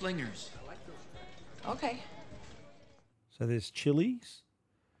Flingers? Flingers. Okay. So there's Chili's,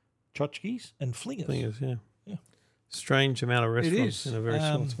 Tchotchke's, and Flingers. Flingers, yeah. Yeah. Strange amount of restaurants is. in a very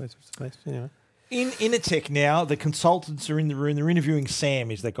short space of space. Anyway. In Initech now, the consultants are in the room. They're interviewing Sam,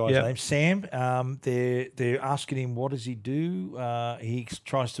 is that guy's Yep. name. Sam, they're asking him what does he do. He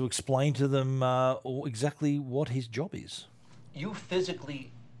tries to explain to them exactly what his job is. You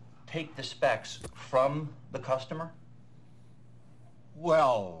physically take the specs from the customer?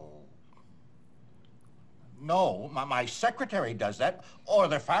 Well, no. My secretary does that, or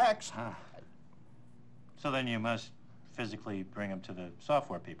the fax. So then you must physically bring them to the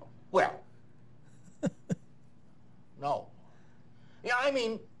software people. Well, no. Yeah, I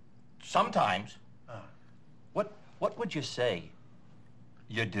mean, sometimes. What would you say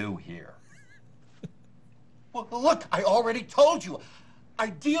you do here? Well, look, I already told you. I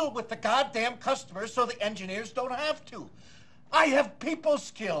deal with the goddamn customers so the engineers don't have to. I have people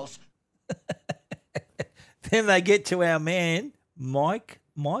skills. Then they get to our man,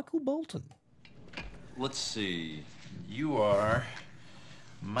 Michael Bolton. Let's see. You are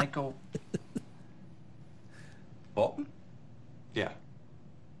Michael Bolton? Yeah.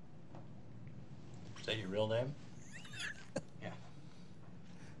 Is that your real name? Yeah.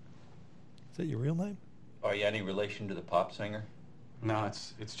 Is that your real name? Are you any relation to the pop singer? No,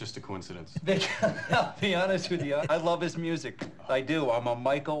 it's just a coincidence. Vic, I'll be honest with you. I love his music. I do. I'm a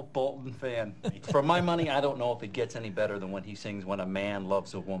Michael Bolton fan. For my money, I don't know if it gets any better than when he sings "When a Man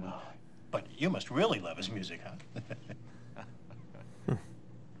Loves a Woman." But you must really love his music, huh?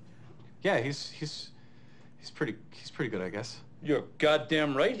 Yeah, he's pretty good, I guess. You're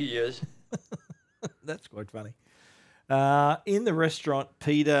goddamn right he is. That's quite funny. In the restaurant,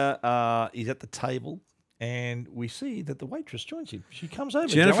 Peter is at the table, and we see that the waitress joins him. She comes over.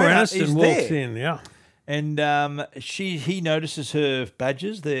 Jennifer Joanna Aniston is walks there. in, yeah. And he notices her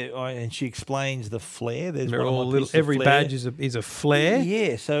badges there, and she explains the flare. There's They're one of all my little. pieces of Every flare. badge is a flare.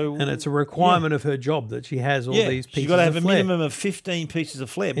 Yeah, so and it's a requirement of her job that she has all these pieces. She's got to have of a flare. minimum of 15 pieces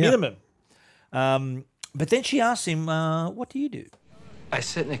of flare, Yeah. minimum. But then she asks him, "What do you do?" I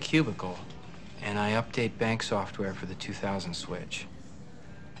sit in a cubicle, and I update bank software for the 2000 switch.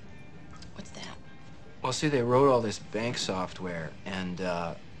 What's that? Well, see, they wrote all this bank software, and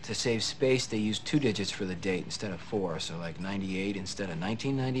to save space, they used 2 digits for the date instead of 4, so like 98 instead of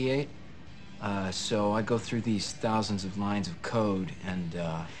 1998. So I go through these thousands of lines of code, and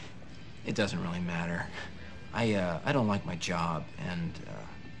it doesn't really matter. I don't like my job, and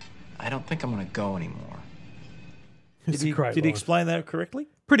I don't think I'm going to go anymore. Did he explain that correctly?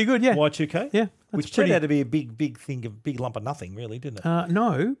 Pretty good, yeah. Y2K? Yeah. Which turned out to be a big thing, a big lump of nothing, really, didn't it?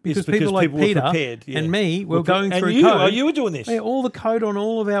 No, because It's because people like people were Peter prepared, yeah. and me were Were pre- going and through you- code. oh, you were doing this? Yeah, all the code on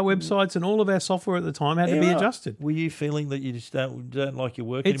all of our websites and all of our software at the time had to be Yeah, right. adjusted. Were you feeling that you just don't like your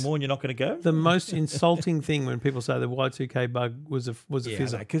work It's anymore and you're not going to go? The most insulting thing when people say the Y2K bug was a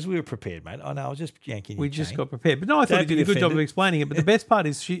fizzer. Because we were prepared, mate. I know, I was just yanking We your just chain. got prepared. But no, I thought Don't he did be a good job of offended. explaining it. But the best part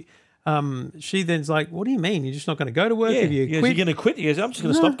is she then's like, "What do you mean? You're just not going to go to work? Yeah, Have you he goes, quit? "You're going to quit?" He goes, "I'm just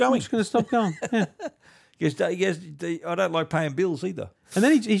going to No, stop going." I'm just going to stop going." Yeah. He goes, "I don't like paying bills either." And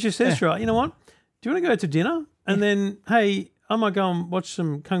then he just says to her, "You know what? Do you want to go to dinner? And then, hey, I might go and watch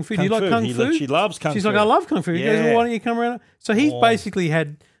some kung fu. Do you Kung like fu. kung He fu?" lo- she loves kung She's fu. like, "I love kung fu." He goes, Yeah. "Well, why don't you come around?" So he's Oh. basically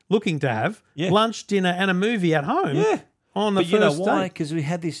looking to have lunch, dinner, and a movie at home. Yeah. On the But you know first why? date. Because we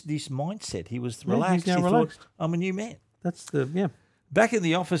had this mindset. He was Yeah, relaxed. he's now He thought, relaxed. I'm a new man. That's the Back in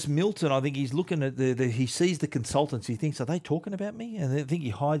the office, Milton, I think he's looking at he sees the consultants. He thinks, are they talking about me? And I think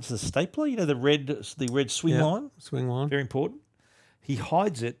he hides the stapler, the red swing Yeah, line. swing line. Very important. He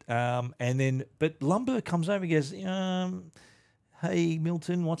hides it. And then, but Lumber comes over and goes, hey,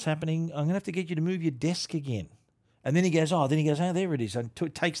 Milton, what's happening? I'm going to have to get you to move your desk again. And then he goes, oh, there it is. And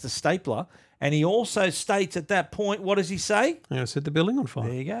takes the stapler. And he also states at that point, what does he say? I'm going to set the building on fire.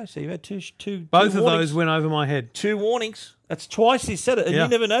 There you go. So you've had two Both of warnings. those went over my head. 2 warnings. That's twice he said it, and Yeah. you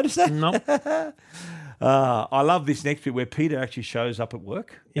never noticed that? Nope. I love this next bit where Peter actually shows up at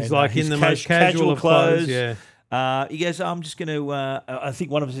work. He's and, like in the most casual of clothes, yeah. He goes, I'm just going to, I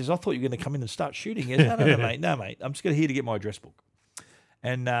think one of us says, I thought you were going to come in and start shooting. He goes, no, mate. I'm just here to get my address book.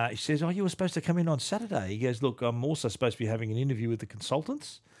 And he says, you were supposed to come in on Saturday. He goes, look, I'm also supposed to be having an interview with the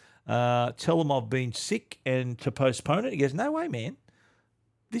consultants. Tell them I've been sick and to postpone it. He goes, no way, man.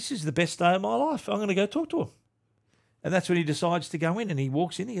 This is the best day of my life. I'm going to go talk to him. And that's when he decides to go in, and he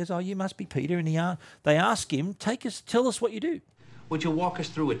walks in. He goes, oh, you must be Peter. And they ask him, tell us what you do. Would you walk us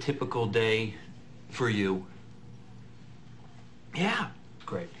through a typical day for you? Yeah,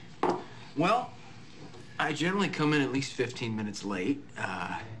 great. Well, I generally come in at least 15 minutes late.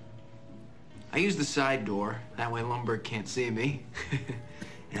 I use the side door. That way Lumber can't see me.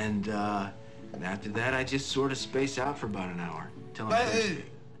 And after that, I just sort of space out for about an hour. Till I'm finished.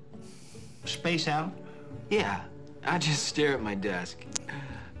 Space out? Yeah, I just stare at my desk.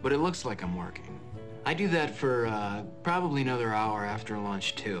 But it looks like I'm working. I do that for probably another hour after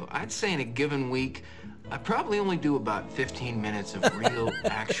lunch, too. I'd say in a given week, I probably only do about 15 minutes of real,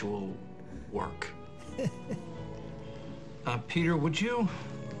 actual work. Peter, would you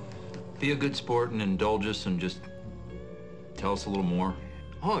be a good sport and indulge us and just tell us a little more?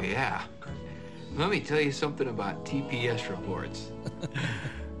 Oh, yeah. Let me tell you something about TPS reports.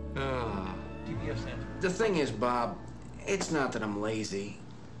 The thing is, Bob, it's not that I'm lazy.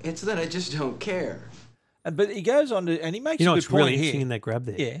 It's that I just don't care. But he goes on to, and he makes You know a good what's really point interesting here. in that grab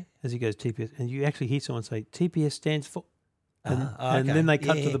there? Yeah. As he goes TPS, and you actually hear someone say TPS stands for, and, Okay. and then they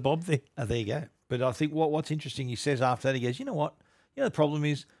cut to Yeah. the Bob thing. There you go. But I think what's interesting, he says after that, he goes, you know what? The problem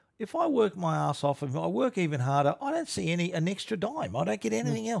is, if I work my ass off, if I work even harder, I don't see an extra dime. I don't get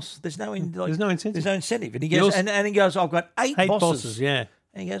anything else. There's no There's no incentive. There's no incentive. And he goes, and he goes, I've got eight bosses. Yeah.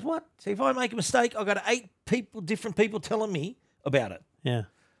 And he goes, what? So if I make a mistake, I've got different people telling me about it. Yeah.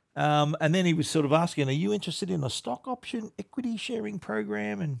 And then he was sort of asking, are you interested in a stock option equity sharing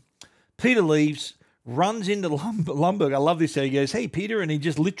program? And Peter leaves, runs into Lumberg. I love this. How he goes, hey, Peter. And he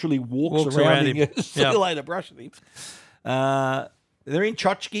just literally walks around him. him. See you later, brushing him. They're in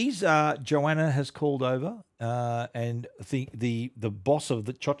tchotchkes. Joanna has called over, and the boss of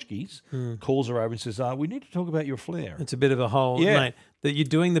the tchotchkes calls her over and says, "We need to talk about your flair." It's a bit of a whole, mate, that you're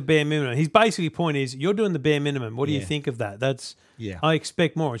doing the bare minimum. His basically point is, you're doing the bare minimum. What do you think of that? That's I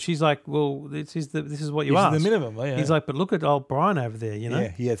expect more. And she's like, well, this is what you asked. This is the minimum. Yeah. He's like, but look at old Brian over there, you know?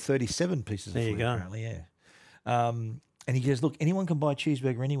 Yeah, he had 37 pieces of flair, apparently, and he goes, look, anyone can buy a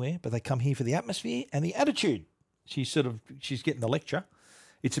cheeseburger anywhere, but they come here for the atmosphere and the attitude. She's getting the lecture.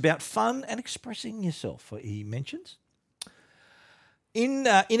 It's about fun and expressing yourself, he mentions. In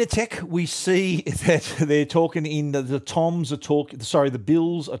Inner Tech, we see that they're talking the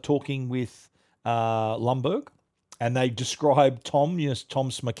Bills are talking with Lumberg, and they describe Tom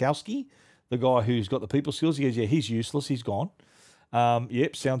Smakowski, the guy who's got the people skills. He goes, yeah, he's useless, he's gone.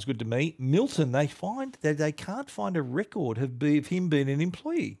 Yep, sounds good to me. Milton, they find that they can't find a record of him being an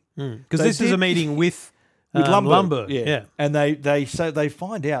employee. Because this is a meeting with Lumberg. Yeah. And they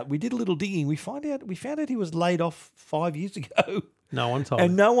find out, we did a little digging, we found out he was laid off 5 years ago. No one told him.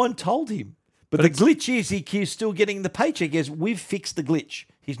 And no one told him. But the glitch is he's still getting the paycheck. Yes, we've fixed the glitch.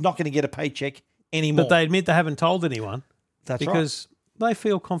 He's not going to get a paycheck anymore. But they admit they haven't told anyone. That's right. Because they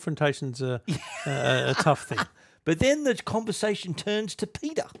feel confrontation's a tough thing. But then the conversation turns to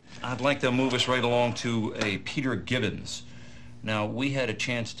Peter. I'd like to move us right along to a Peter Gibbons. Now, we had a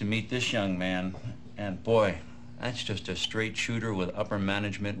chance to meet this young man, and boy, that's just a straight shooter with upper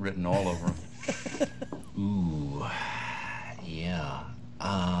management written all over him. Ooh, yeah.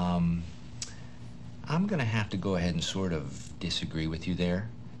 I'm going to have to go ahead and sort of disagree with you there.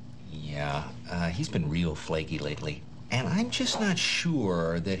 Yeah, he's been real flaky lately. And I'm just not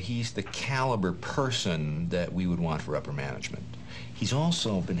sure that he's the caliber person that we would want for upper management. He's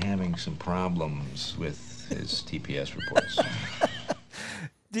also been having some problems with his TPS reports.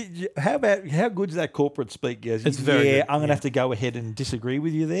 How good's that corporate speak, Gaz? It's very good. I'm going to have to go ahead and disagree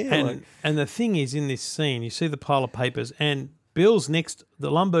with you there. And the thing is, in this scene, you see the pile of papers, and Bill's next.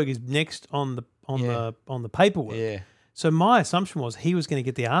 The Lumberg is next on the paperwork. Yeah. So my assumption was he was going to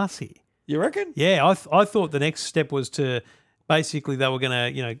get the arse here. You reckon? Yeah, I thought the next step was to basically they were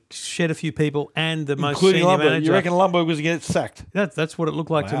going to shed a few people and the most including senior Lumberg. manager. You reckon Lumberg was going to get sacked? That's what it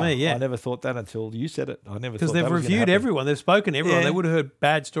looked like to me. Yeah, I never thought that until you said it. I never because thought they've that was reviewed everyone, they've spoken to everyone. They would have heard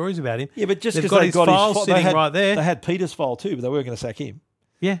bad stories about him. Yeah, but just they've because got his file sitting right there. They had Peter's file too, but they weren't going to sack him.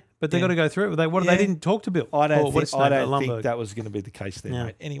 Yeah, but they got to go through it. They didn't talk to Bill. I don't think that was going to be the case there,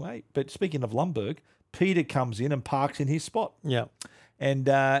 mate. Anyway, but speaking of Lumberg, Peter comes in and parks in his spot. Yeah, and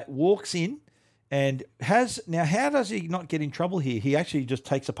walks in. And how does he not get in trouble here? He actually just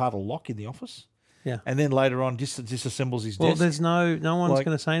takes apart a lock in the office. Yeah. And then later on disassembles his desk. Well, there's no one's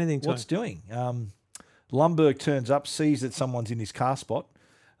going to say anything to him. What's doing? Lumberg turns up, sees that someone's in his car spot.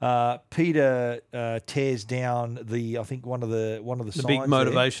 Peter tears down one of the signs. The big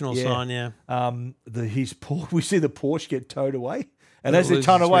motivational sign, yeah. We see the Porsche get towed away. And as they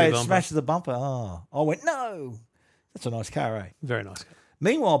tow away, it smashes the bumper. Oh, I went, no. That's a nice car, eh? Very nice car.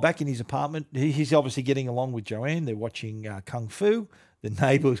 Meanwhile, back in his apartment, he's obviously getting along with Joanne. They're watching Kung Fu. The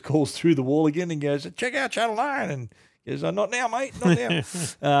neighbour calls through the wall again and goes, check out Channel 9. And he goes, not now, mate, not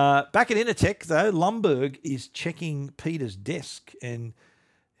now. Back at Intertech, though, Lumberg is checking Peter's desk, and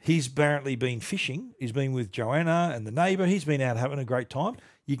he's apparently been fishing. He's been with Joanna and the neighbour. He's been out having a great time.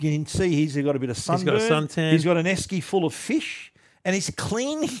 You can see he's got a bit of sunburn. He's got a suntan. He's got an esky full of fish. And he's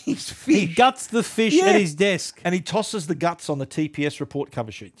cleaning his fish. He guts the fish at his desk. And he tosses the guts on the TPS report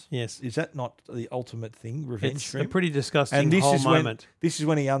cover sheets. Yes. Is that not the ultimate thing, revenge it's for him? a pretty disgusting whole moment. This is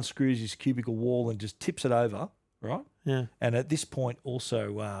when he unscrews his cubicle wall and just tips it over, right? Yeah. And at this point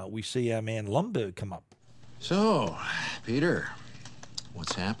also we see our man Lumberg come up. So, Peter,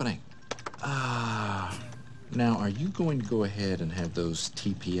 what's happening? Now, are you going to go ahead and have those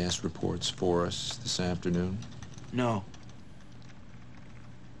TPS reports for us this afternoon? No.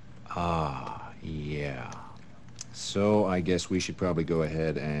 Yeah. So I guess we should probably go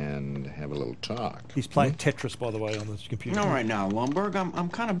ahead and have a little talk. He's playing Tetris, by the way, on this computer. No, right now, Lumberg. I'm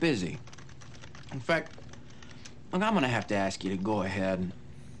kind of busy. In fact, look, I'm going to have to ask you to go ahead and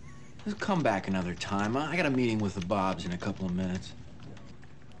just come back another time. I got a meeting with the Bobs in a couple of minutes.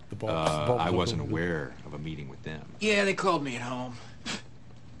 The Bobs. I wasn't aware of a meeting with them. Yeah, they called me at home.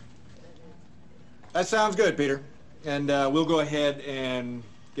 That sounds good, Peter. And we'll go ahead and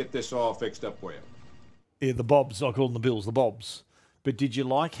get this all fixed up for you. Yeah, the Bobs. I call them the Bills, the Bobs. But did you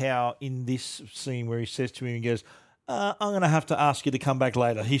like how in this scene where he says to him, he goes, I'm going to have to ask you to come back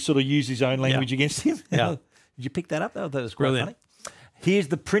later. He sort of used his own language against him. Yeah. Did you pick that up? That was quite Brilliant. funny. Here's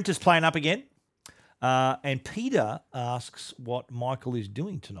the printers playing up again. And Peter asks what Michael is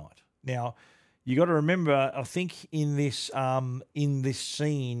doing tonight. Now, You got to remember, I think in this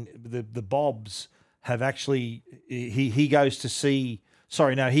scene, the Bobs have actually he goes to see.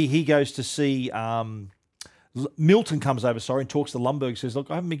 Sorry, no, he goes to see. Milton comes over, and talks to Lumberg. Says, "Look,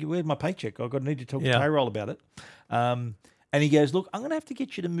 where's my paycheck? Need to talk to payroll about it." And he goes, "Look, I'm going to have to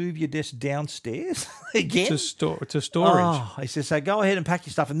get you to move your desk downstairs again to storage." Oh, he says, "So go ahead and pack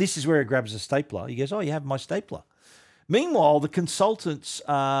your stuff." And this is where he grabs a stapler. He goes, "Oh, you have my stapler." Meanwhile, the consultants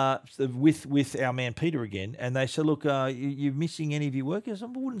with our man Peter again, and they say, "Look, you're missing any of your workers?" I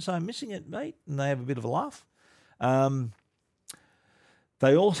wouldn't say I'm missing it, mate. And they have a bit of a laugh.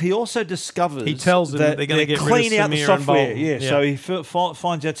 He also discovers he tells them that they're going to clean out the software. Yeah, so he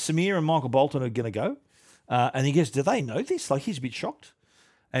finds out Samir and Michael Bolton are going to go, and he goes, "Do they know this?" Like, he's a bit shocked,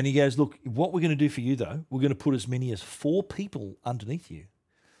 and he goes, "Look, what we're going to do for you though, we're going to put as many as 4 people underneath you.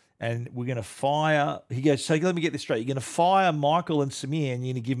 And we're going to fire." He goes, "So let me get this straight. You're going to fire Michael and Samir, and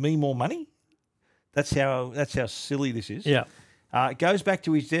you're going to give me more money?" That's how silly this is. Yeah. Goes back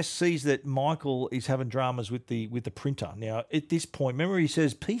to his desk, sees that Michael is having dramas with the printer. Now, at this point, remember he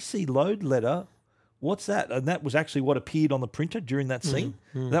says, "PC load letter, what's that?" And that was actually what appeared on the printer during that scene.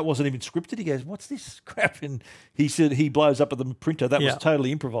 That wasn't even scripted. He goes, "What's this crap?" And he said he blows up at the printer. That was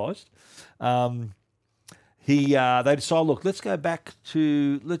totally improvised. They decide, look, let's go back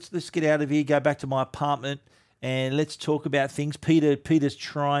to let's get out of here, go back to my apartment, and let's talk about things. Peter's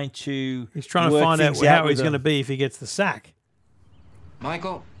trying to find out how he's going to be if he gets the sack.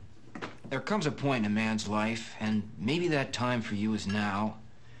 Michael, there comes a point in a man's life, and maybe that time for you is now,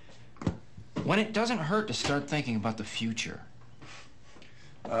 when it doesn't hurt to start thinking about the future.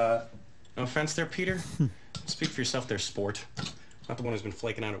 No offense there, Peter. Speak for yourself there, sport. Not the one who's been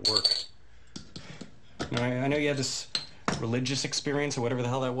flaking out at work. I know you had this religious experience or whatever the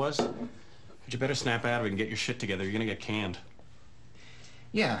hell that was, but you better snap out of it and get your shit together. You're gonna get canned.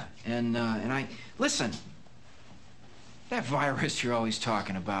 Yeah, and I... Listen, that virus you're always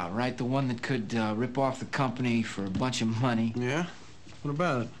talking about, right? The one that could rip off the company for a bunch of money. Yeah? What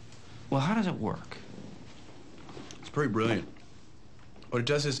about it? Well, how does it work? It's pretty brilliant. What it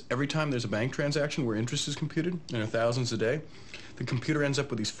does is every time there's a bank transaction where interest is computed, thousands a day, the computer ends up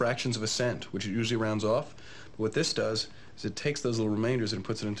with these fractions of a cent, which it usually rounds off. But what this does is it takes those little remainders and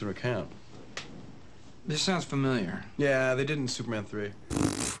puts it into an account. This sounds familiar. Yeah, they did in Superman 3.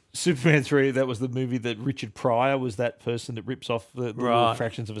 Superman 3, that was the movie that Richard Pryor was that person that rips off the little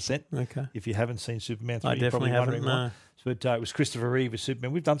fractions of a cent. Okay. If you haven't seen Superman 3, I you're definitely probably haven't, wondering why. But it was Christopher Reeve as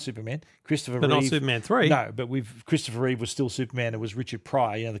Superman. We've done Superman. Christopher But Reeve. not Superman 3. No, but Christopher Reeve was still Superman. It was Richard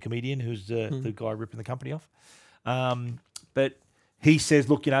Pryor, the comedian who's the guy ripping the company off. But he says,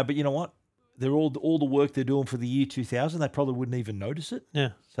 look, but you know what? They're all the work they're doing for the year 2000, they probably wouldn't even notice it. Yeah.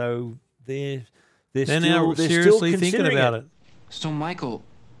 So they're now seriously thinking about it. So, Michael,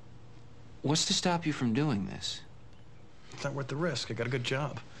 what's to stop you from doing this? It's not worth the risk. I got a good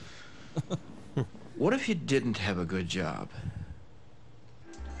job. What if you didn't have a good job?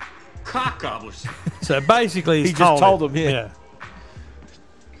 Cock gobblers. So basically, he just told him, yeah.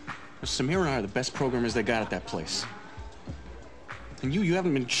 Samir and I are the best programmers they got at that place. And you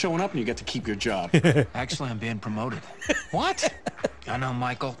haven't been showing up and you get to keep your job. Actually, I'm being promoted. What? I know,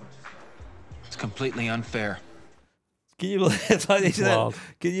 Michael. It's completely unfair. Can you believe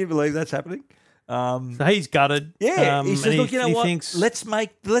Can you believe that's happening? So he's gutted. Yeah, he says, "Look, you know what? Thinks, let's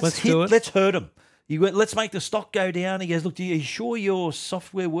hurt him. Let's make the stock go down." He goes, "Look, are you sure your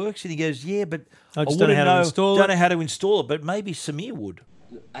software works?" And he goes, "Yeah, but I just don't know how to install it. But maybe Samir would."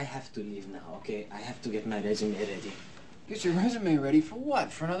 I have to leave now, okay? I have to get my resume ready. Get your resume ready for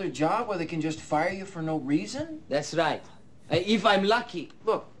what? For another job where they can just fire you for no reason? That's right. If I'm lucky.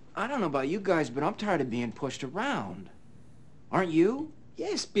 Look, I don't know about you guys, but I'm tired of being pushed around. Aren't you?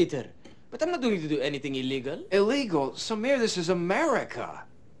 Yes, Peter. But I'm not going to do anything illegal. Illegal? Samir, this is America.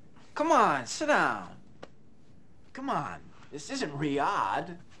 Come on, sit down. Come on. This isn't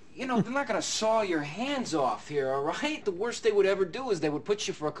Riyadh. They're not going to saw your hands off here, all right? The worst they would ever do is they would put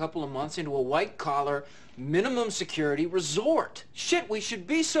you for a couple of months into a white-collar, minimum security resort. Shit, we should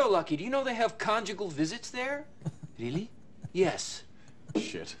be so lucky. Do you know they have conjugal visits there? Really? Yes.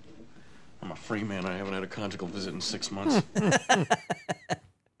 Shit. I'm a free man. I haven't had a conjugal visit in 6 months.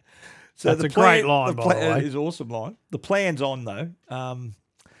 So that's a great line, by the way. It is an awesome line. The plan's on, though.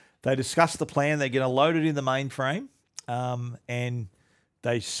 They discuss the plan. They're going to load it in the mainframe, and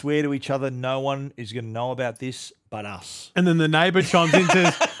they swear to each other no one is going to know about this but us. And then the neighbour chimes in and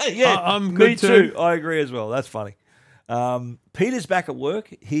says, yeah, I'm good me too. I agree as well. That's funny. Peter's back at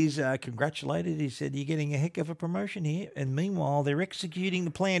work. He's congratulated. He said, "You're getting a heck of a promotion here." And meanwhile, they're executing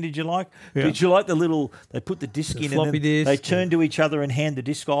the plan. Did you like? Yeah. Did you like the little? They put the disc in, floppy and then disk, they turn to each other and hand the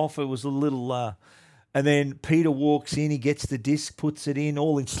disc off. It was a little. And then Peter walks in. He gets the disc, puts it in,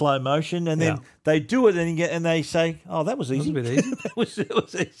 all in slow motion, and then they do it, and they say, "Oh, that was easy. That was a bit easy. that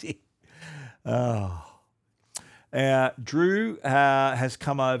was easy." Oh. Drew has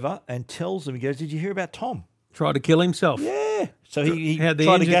come over and tells them. He goes, "Did you hear about Tom? Tried to kill himself." Yeah. So he had the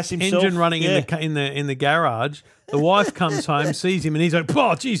tried to gas himself. engine running in the garage. The wife comes home, sees him, and he's like,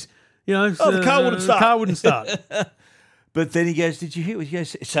 "Oh, geez, the car wouldn't start." The car wouldn't start. But then he goes, "Did you hear?" He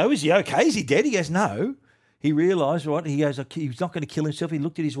goes, "So is he okay? Is he dead?" He goes, "No." He realised, right? He goes, he's not going to kill himself. He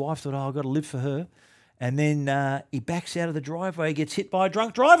looked at his wife, thought, "Oh, I've got to live for her." And then he backs out of the driveway, gets hit by a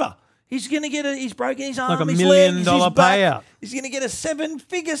drunk driver. He's going to get he's broken his arm, Like $1 his million legs, his back. payout. He's going to get a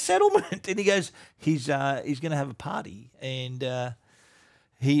 7-figure settlement. And he goes, he's going to have a party, and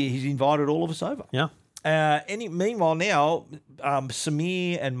he's invited all of us over. Yeah. Meanwhile, now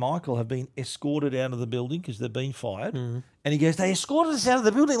Samir and Michael have been escorted out of the building because they've been fired. Mm. And he goes, "They escorted us out of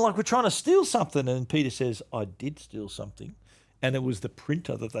the building like we're trying to steal something." And Peter says, "I did steal something." And it was the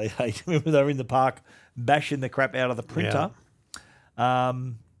printer that they hate. Remember, they were in the park bashing the crap out of the printer. Yeah.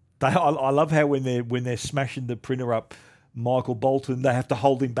 I love how when they're smashing the printer up, Michael Bolton, they have to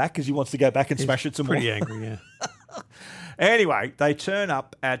hold him back because he wants to go back and smash it some more. Pretty angry, yeah. Anyway, they turn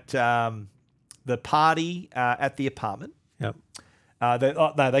up at the party at the apartment. Yep.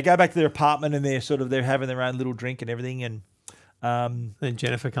 They go back to their apartment and they're having their own little drink and everything. And then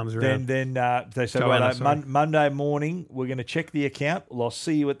Jennifer comes around. Then they say, Monday morning we're going to check the account. Well, I'll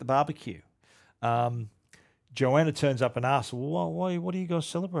see you at the barbecue. Joanna turns up and asks, "Well, what are you guys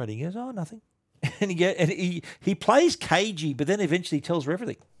celebrating?" He goes, "Oh, nothing." And he plays cagey, but then eventually tells her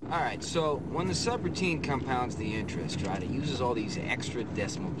everything. All right, so when the subroutine compounds the interest, right, it uses all these extra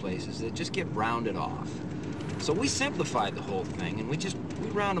decimal places that just get rounded off. So we simplified the whole thing, and we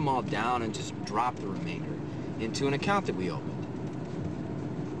round them all down and just drop the remainder into an account that we opened.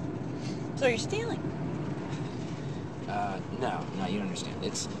 So you're stealing? No, you don't understand.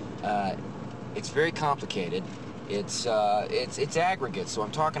 It's very complicated. It's aggregate, so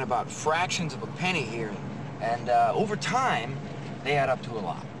I'm talking about fractions of a penny here, and over time, they add up to a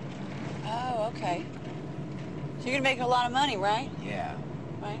lot. Oh, okay. So you're gonna make a lot of money, right? Yeah.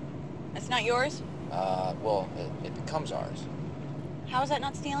 Right. That's not yours? Well, it becomes ours. How is that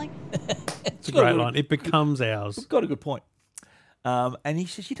not stealing? It's a great line. It becomes ours. Got a good point. And he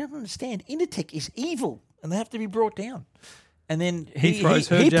says, "You don't understand. Intertech is evil, and they have to be brought down." And then he puts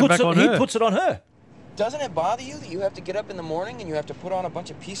it on her. Doesn't it bother you that you have to get up in the morning and you have to put on a bunch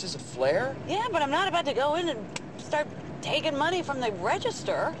of pieces of flair? Yeah, but I'm not about to go in and start taking money from the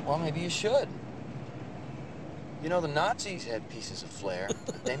register. Well, maybe you should. You know, the Nazis had pieces of flair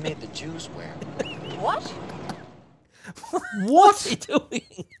that they made the Jews wear. What? What's he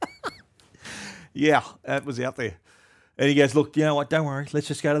doing? Yeah, that was out there. And he goes, "Look, you know what? Don't worry. Let's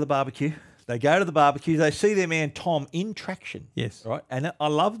just go to the barbecue." They go to the barbecue. They see their man Tom in traction. Yes. Right. And I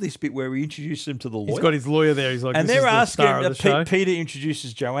love this bit where we introduce him to the lawyer. He's got his lawyer there. He's like, and this they're is the asking. star of the show. Peter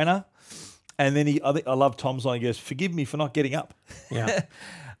introduces Joanna, and then I love Tom's line. He goes, "Forgive me for not getting up." Yeah.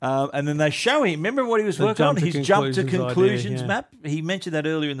 And then they show him. Remember what he was working on? His jump to conclusions idea, map. He mentioned that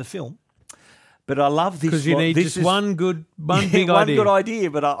earlier in the film. But I love this because you need just one big idea. One good idea.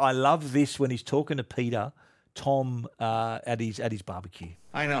 But I love this when he's talking to Peter. Tom at his barbecue.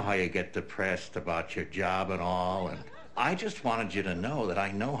 "I know how you get depressed about your job and all, and I just wanted you to know that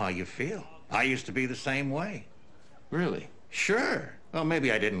I know how you feel. I used to be the same way." Really? "Sure. Well,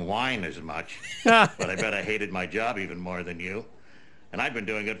 maybe I didn't whine as much, but I bet I hated my job even more than you. And I've been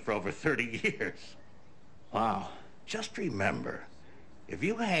doing it for over 30 years. Wow. Just remember, if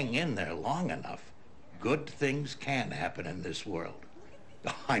you hang in there long enough, good things can happen in this world.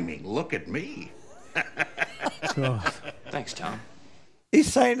 I mean, look at me." Thanks, Tom.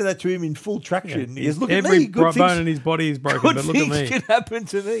 He's saying that to him in full traction. Yeah. He goes, "Look Every at me. Good bone things, in his body is broken, good but look at things me. can happen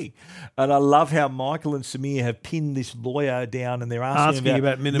to me." And I love how Michael and Samir have pinned this lawyer down and they're asking him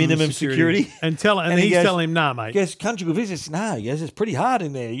about minimum security. And he's telling him, "Nah, mate." He goes, "Conjugal visits? No." He goes, "It's pretty hard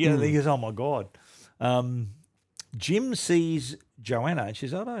in there." You know, He goes, "Oh, my God." Jim sees Joanna and she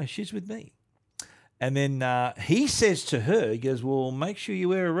says, "Oh, no, she's with me." And then he says to her, he goes, "Well, make sure you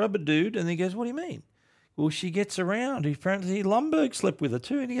wear a rubber, dude." And he goes, "What do you mean?" "Well, she gets around. Apparently Lumberg slept with her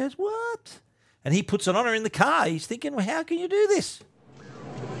too." And he goes, "What?" And he puts it on her in the car. He's thinking, "Well, how can you do this?"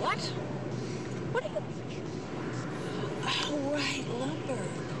 What? What are you... Oh, right, Lumberg.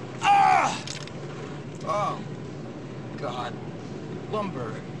 Ah! Oh, God.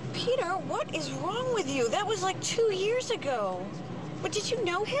 Lumberg. Peter, what is wrong with you? That was like 2 years ago. But did you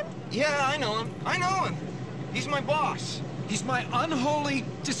know him? Yeah, I know him. I know him. He's my boss. He's my unholy,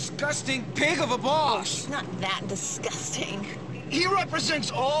 disgusting pig of a boss. It's not that disgusting. He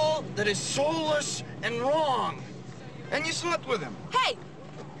represents all that is soulless and wrong. And you slept with him. Hey!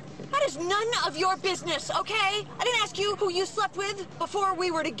 That is none of your business, okay? I didn't ask you who you slept with before we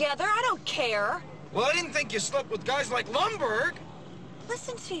were together. I don't care. Well, I didn't think you slept with guys like Lumberg.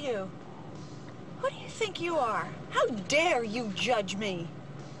 Listen to you. Who do you think you are? How dare you judge me?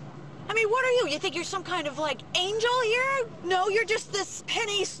 I mean, what are you? You think you're some kind of, like, angel here? No, you're just this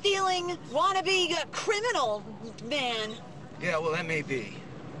penny-stealing, wannabe criminal man. Yeah, well, that may be.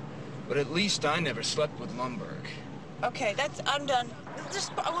 But at least I never slept with Lumberg. Okay, I'm done.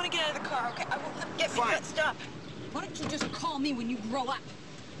 I want to get out of the car, okay? I won't get me that stuff. Why don't you just call me when you grow up?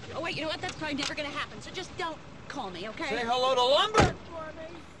 Oh, wait, you know what? That's probably never going to happen, so just don't call me, okay? Say hello to Lumberg!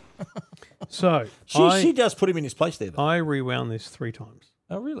 So she does put him in his place there, though. I rewound this 3 times.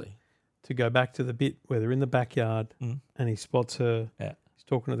 Oh, really? To go back to the bit where they're in the backyard and he spots her. Yeah. He's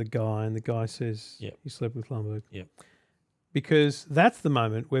talking to the guy and the guy says Yep. he slept with Lumberg. Yep. Because that's the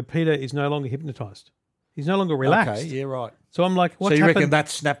moment where Peter is no longer hypnotized. He's no longer relaxed. Okay, yeah, right. So I'm like, what So you happened? reckon that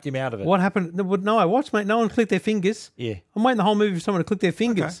snapped him out of it? What happened? No, I watched, mate. No one clicked their fingers. Yeah. I'm waiting the whole movie for someone to click their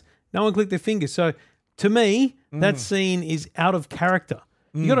fingers. Okay. No one clicked their fingers. So to me, that scene is out of character.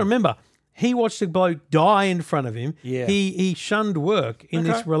 You got to remember, he watched a bloke die in front of him. Yeah. He shunned work in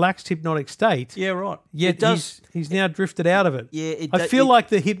this relaxed hypnotic state. Yeah, right. Yet It does- he's now drifted out of it. Yeah, I feel like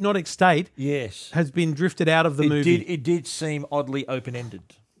the hypnotic state Yes. has been drifted out of the movie. It did seem oddly open-ended.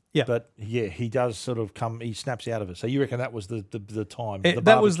 Yeah. But, yeah, he does sort of he snaps out of it. So you reckon that was the time?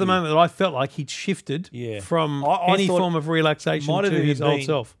 That was the moment that I felt like he'd shifted Yeah. from I any thought form of relaxation might have to even his old been-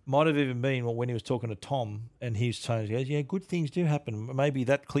 self. Might have even been when he was talking to Tom and his tone goes, yeah, good things do happen. Maybe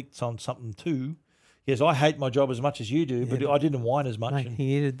that clicked on something too. Yes, I hate my job as much as you do, but I didn't whine as much. Mate, and-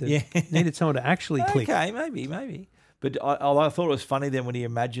 he needed someone to actually click. Okay, maybe. But I thought it was funny then when he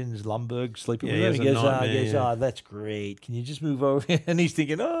imagines Lumberg sleeping Yeah, with him. he He has goes, a nightmare, yeah. that's great. Can you just move over? And he's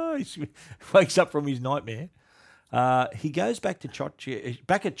thinking, he wakes up from his nightmare. He goes back to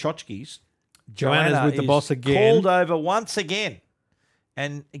back at Chotchke's. Joanna's with the is boss again. Called over once again.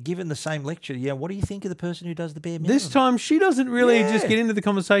 And given the same lecture, what do you think of the person who does the bare minimum? This time, she doesn't really just Yeah. get into the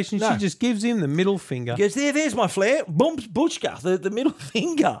conversation. No. She just gives him the middle finger. He goes, there's my flare. Bumps Butchka, the middle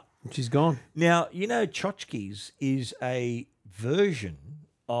finger. She's gone. Now, Chotchke's is a version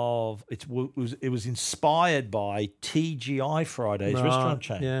of it was inspired by TGI Fridays Right, restaurant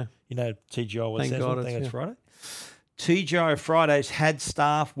chain. yeah. TGI was Thank that God thing it's- that's Friday. TGI Fridays had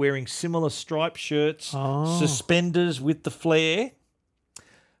staff wearing similar striped shirts, Oh. suspenders with the flare.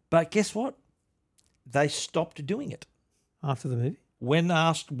 But guess what? They stopped doing it. After the movie? When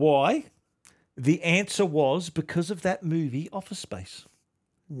asked why, the answer was because of that movie Office Space.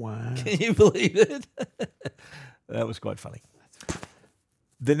 Wow. Can you believe it? That was quite funny.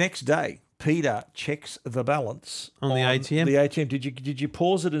 The next day, Peter checks the balance On the ATM. The ATM. Did you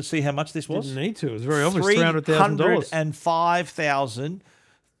pause it and see how much this was? Didn't need to. It was very obvious. $300,000.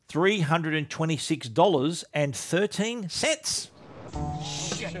 $305,326.13. Shit,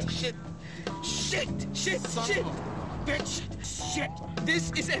 bitch, shit.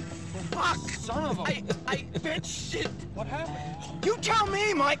 This is a fuck. Son of a. I bitch, shit. What happened? You tell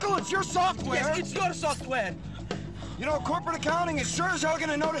me, Michael. It's your software. Yes, it's your software. You know, corporate accounting is sure as hell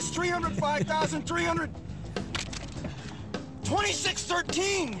gonna notice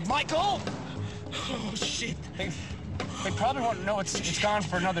 305,326.13, Michael. Oh shit. They probably won't know it's gone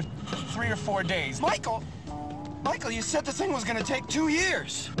for another 3 or 4 days. Michael, you said the thing was gonna take 2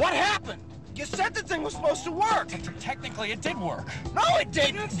 years. What happened? You said the thing was supposed to work. Technically, it did work. No, it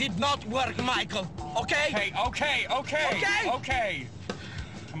didn't. It did not work, Michael. Okay? Hey, okay.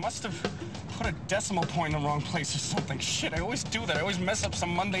 I must have put a decimal point in the wrong place or something. Shit, I always do that. I always mess up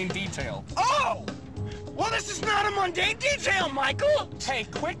some mundane detail. Oh! Well, this is not a mundane detail, Michael! Hey,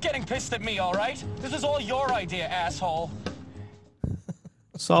 quit getting pissed at me, all right? This is all your idea, asshole.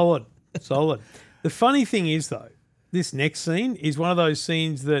 Solid. The funny thing is, though, this next scene is one of those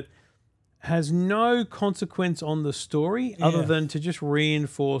scenes that has no consequence on the story other than to just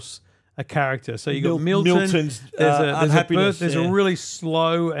reinforce a character. So you got Milton. Milton's There's unhappiness. a really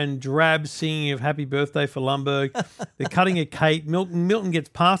slow and drab singing of Happy Birthday for Lumberg. They're cutting a cake. Milton gets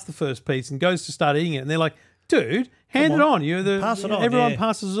past the first piece and goes to start eating it. And they're like, dude, hand it on. Pass it on, Everyone yeah.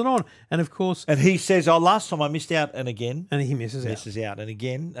 passes it on. And of course... And he says, last time I missed out, and again. And he misses out. And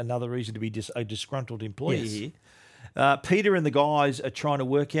again, another reason to be a disgruntled employee Yes. here. Peter and the guys are trying to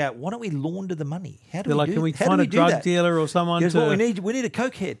work out, why don't we launder the money? How do They're we like, do can we how do find a do drug that? dealer or someone Guess to... what we need a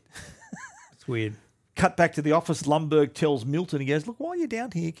cokehead. It's weird. Cut back to the office. Lumbergh tells Milton, he goes, look, while you're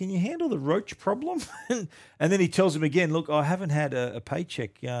down here, can you handle the roach problem? And then he tells him again, look, I haven't had a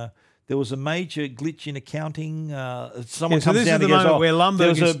paycheck. There was a major glitch in accounting. Someone so comes this down is and the goes, moment where Lumbergh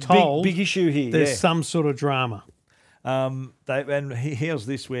there's is a told big issue here. There's Yeah. some sort of drama. And here's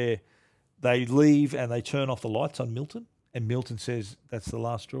this where they leave and they turn off the lights on Milton. And Milton says, that's the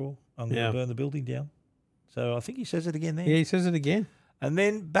last straw. I'm going to burn the building down. So I think he says it again there. Yeah, he says it again. And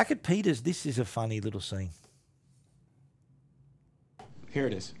then back at Peter's, this is a funny little scene. Here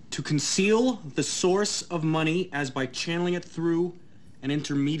it is. To conceal the source of money as by channeling it through an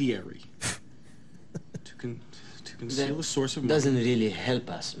intermediary. to conceal the source of money. Doesn't really help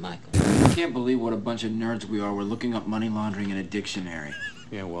us, Michael. I can't believe what a bunch of nerds we are. We're looking up money laundering in a dictionary.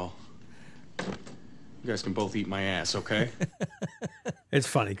 Yeah, well, you guys can both eat my ass, okay? It's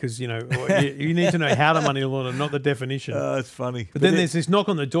funny because, you need to know how to money launder, not the definition. It's funny. But then there's this knock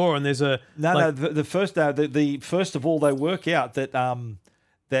on the door and there's a... The first of all, they work out that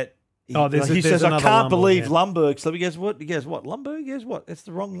he says, I can't believe Lumbergh. So he goes, what? He goes, what? Lumbergh? He goes, what? It's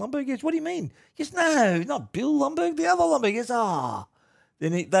the wrong Lumbergh? He goes, what do you mean? He goes, no, not Bill Lumbergh, the other Lumbergh. He goes,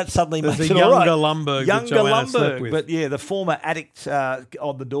 Then that suddenly There's makes a it all right. younger Lumbergh that Younger Joanna slept Lumbergh. with. But yeah, the former addict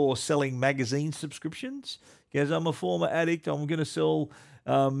on the door selling magazine subscriptions. He goes, I'm a former addict. I'm going to sell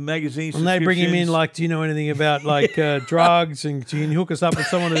magazine subscriptions. And they bring him in like, do you know anything about drugs? And can you hook us up with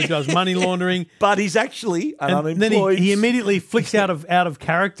someone who does money laundering? But he's actually an unemployed. Then he immediately flicks out of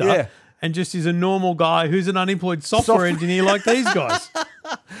character. Yeah. And just is a normal guy who's an unemployed software engineer like these guys.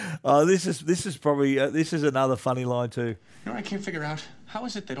 This is probably this is another funny line too. You know what I can't figure out? How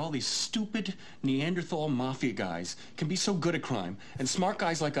is it that all these stupid Neanderthal mafia guys can be so good at crime, and smart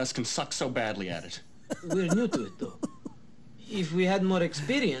guys like us can suck so badly at it? We're new to it, though. If we had more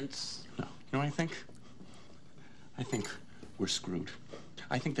experience... No. You know what I think? I think we're screwed.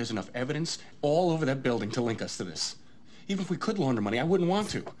 I think there's enough evidence all over that building to link us to this. Even if we could launder money, I wouldn't want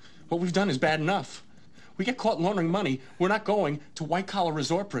to. What we've done is bad enough. We get caught laundering money, we're not going to white-collar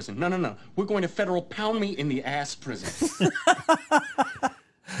resort prison. No. We're going to federal pound-me-in-the-ass prison.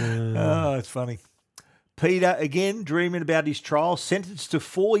 Oh, it's funny. Peter, again, dreaming about his trial, sentenced to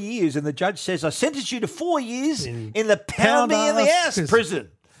 4 years, and the judge says, I sentence you to 4 years in the pound-me-in-the-ass prison.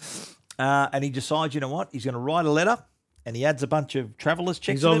 And he decides, you know what, he's going to write a letter, and he adds a bunch of traveller's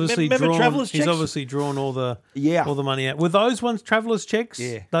checks. He's obviously checks? drawn all the money out. Were those ones traveller's checks?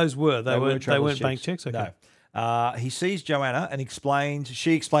 Yeah. Those were. They weren't traveller's bank checks? Okay. No. He sees Joanna and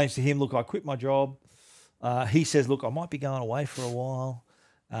she explains to him, look, I quit my job. He says, look, I might be going away for a while.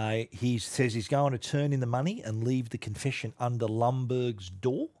 He says he's going to turn in the money and leave the confession under Lumbergh's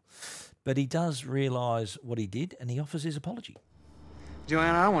door. But he does realise what he did and he offers his apology.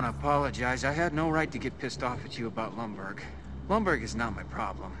 Joanna, I want to apologize. I had no right to get pissed off at you about Lumbergh. Lumbergh is not my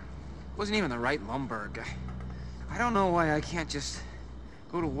problem. It wasn't even the right Lumbergh. I don't know why I can't just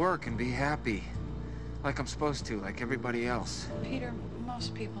go to work and be happy. Like I'm supposed to, like everybody else. Peter,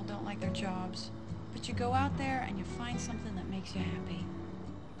 most people don't like their jobs. But you go out there and you find something that makes you happy.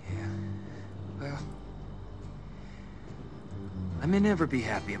 Well, I may never be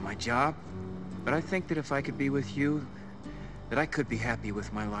happy at my job, but I think that if I could be with you, that I could be happy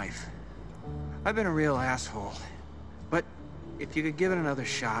with my life. I've been a real asshole, but if you could give it another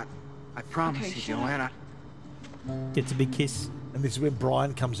shot, I promise you, Joanna. Gets a big kiss. And this is when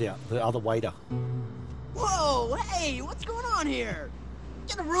Brian comes out, the other waiter. Whoa, hey, what's going on here?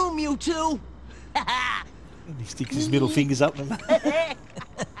 Get a room, you two. And he sticks his middle fingers up. I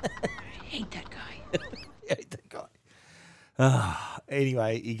hate that guy. I hate that guy.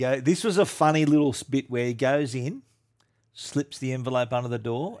 Anyway, this was a funny little bit where he goes in, slips the envelope under the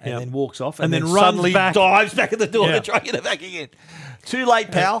door, and then walks off, and then runs suddenly back. dives back at the door to try and get it back again. Too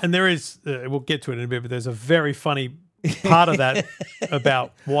late, pal. And there is, we'll get to it in a bit, but there's a very funny part of that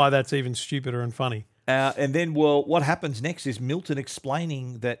about why that's even stupider and funny. And then, what happens next is Milton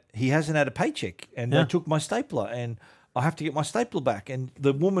explaining that he hasn't had a paycheck, and they took my stapler, and I have to get my stapler back. And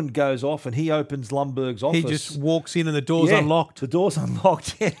the woman goes off, and he opens Lumbergh's office. He just walks in, and the door's unlocked. The door's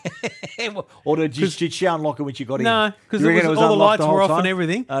unlocked. Or did she unlock it when she got in? No, because all the lights were off and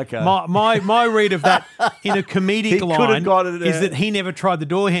everything. Okay. My read of that in a comedic line got is that he never tried the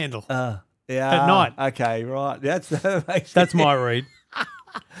door handle at night. Okay, right. That's my read.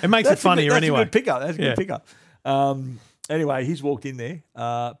 It makes it funnier anyway. That's a good pickup. Anyway, he's walked in there.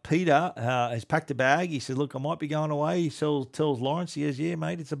 Peter has packed a bag. He says, look, I might be going away. He tells Lawrence, he goes, yeah,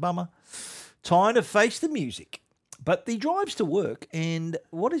 mate, it's a bummer. Time to face the music. But he drives to work, and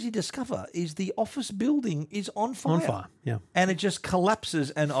what does he discover is the office building is on fire. On fire, yeah. And it just collapses,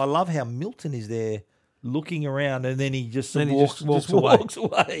 and I love how Milton is there looking around, and then he just walks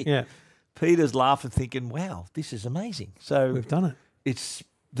away. Yeah. Peter's laughing, thinking, wow, this is amazing. So we've done it. It's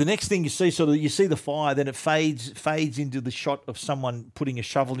the next thing you see, you see the fire, then it fades into the shot of someone putting a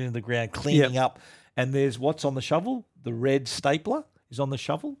shovel into the ground, cleaning up, and there's what's on the shovel? The red stapler is on the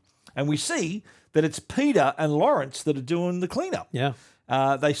shovel. And we see that it's Peter and Lawrence that are doing the cleanup. Yeah.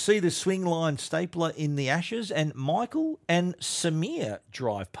 They see the swing line stapler in the ashes, and Michael and Samir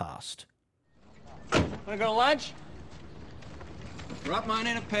drive past. Want to go to lunch? Drop mine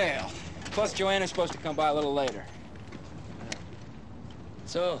in a pail. Plus, Joanna's supposed to come by a little later.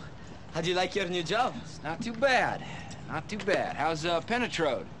 So, how'd you like your new job? It's not too bad. Not too bad. How's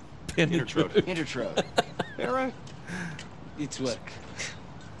Penetrode? Penetrode. Intertrode. All right. It's work.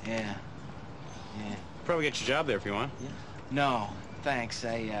 Yeah. Probably get your job there if you want. Yeah. No, thanks.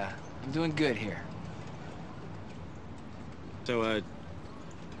 I'm doing good here. So,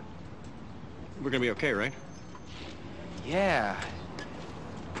 we're gonna be okay, right? Yeah.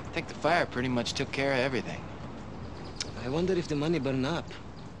 I think the fire pretty much took care of everything. I wonder if the money burned up.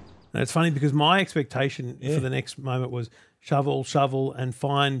 And it's funny because my expectation for the next moment was shovel, and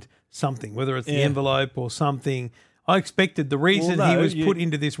find something, whether it's the envelope or something. I expected the reason he was put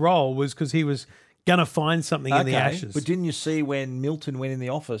into this role was because he was going to find something in the ashes. But didn't you see when Milton went in the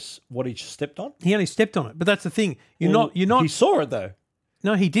office what he stepped on? He only stepped on it. But that's the thing. You're not. He saw it though.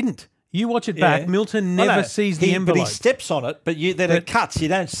 No, he didn't. You watch it back. Milton never sees the envelope. But he steps on it. But then it cuts. You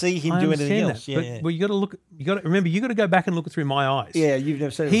don't see him do anything else. Well, you got to look. You got to remember. You got to go back and look it through my eyes. Yeah, you've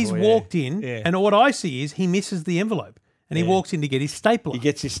never seen it He's before, walked in, and what I see is he misses the envelope, and he walks in to get his stapler. He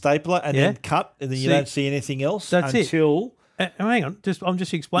gets his stapler and then cut, and then you don't see anything else that's until. Hang on, I'm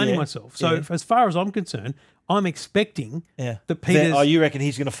just explaining myself. So as far as I'm concerned, I'm expecting that Peter's. You reckon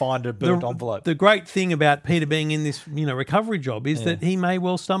he's going to find a burnt envelope? The great thing about Peter being in this, recovery job is that he may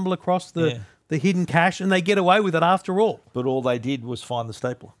well stumble across the hidden cash, and they get away with it after all. But all they did was find the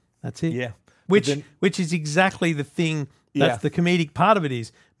stapler. That's it. Yeah, which is exactly the thing. That's the comedic part of it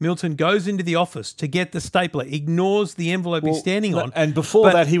is Milton goes into the office to get the stapler, ignores the envelope he's standing on. And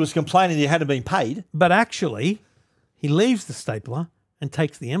before that, he was complaining he hadn't been paid. But actually, he leaves the stapler and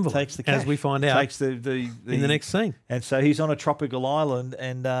takes the envelope. Takes the cash. As we find out in the next scene. And so he's on a tropical island,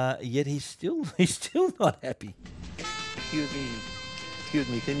 and yet he's still not happy. Excuse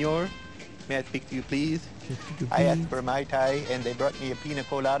me, senor. May I speak to you, please? I asked for a Mai Tai, and they brought me a pina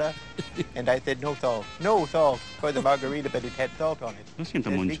colada, and I said no salt. No salt for the margarita, but it had salt on it.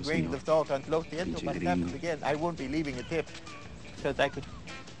 There's big grains of salt on Lo siento, but it happens again. I won't be leaving a tip, because I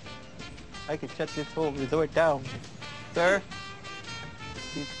could shut this whole resort down. Sir?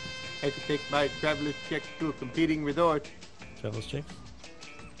 I have to take my traveler's check to a competing resort. Traveler's check?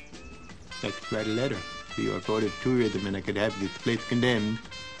 I could write a letter to your board of tourism, and I could have this place condemned.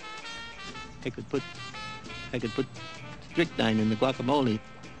 I could put strychnine in the guacamole.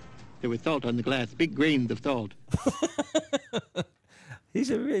 There was salt on the glass, big grains of salt.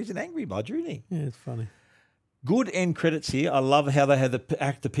 He's an angry bodger, isn't he? Yeah, it's funny. Good end credits here. I love how they had the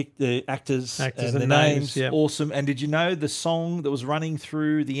actors and the names. Yep. Awesome. And did you know the song that was running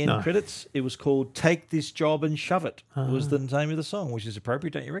through the end credits? It was called "Take This Job and Shove It." Was the name of the song, which is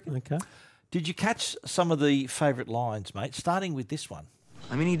appropriate, don't you reckon? Okay. Did you catch some of the favourite lines, mate? Starting with this one.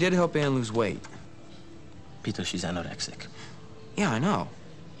 I mean, he did help Anne lose weight. Peter, she's anorexic. Yeah, I know.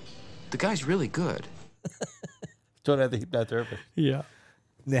 The guy's really good. Talking about the hypnotherapist. Yeah.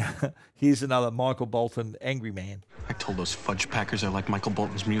 Now, here's another Michael Bolton angry man. I told those fudge packers I like Michael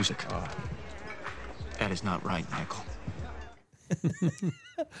Bolton's music. That is not right, Michael.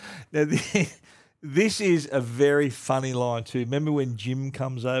 Now, this is a very funny line too. Remember when Jim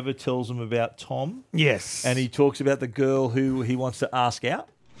comes over, tells him about Tom? Yes. And he talks about the girl who he wants to ask out?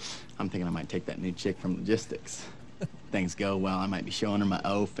 I'm thinking I might take that new chick from logistics. Things go well, I might be showing her my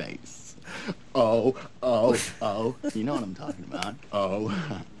O face. Oh. You know what I'm talking about. Oh.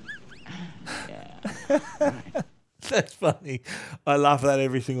 Yeah. Right. That's funny. I laugh at that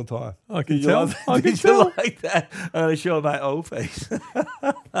every single time. I can tell. Did you like that? I'm going to show my old face.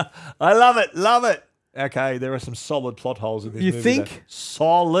 I love it. Okay, there are some solid plot holes in this movie. You think?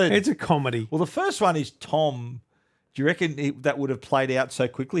 Solid. It's a comedy. Well, the first one is Tom. Do you reckon that would have played out so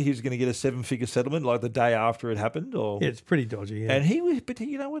quickly? He was going to get a 7-figure settlement like the day after it happened? Or yeah, it's pretty dodgy. Yeah. And but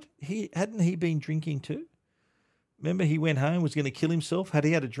you know what? Hadn't he been drinking too? Remember, he went home, was going to kill himself. Had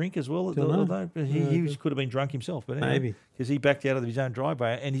he had a drink as well? He could have been drunk himself. But anyway, maybe. Because he backed out of his own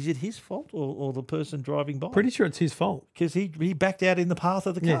driveway. And is it his fault or the person driving by? Pretty sure it's his fault. Because he backed out in the path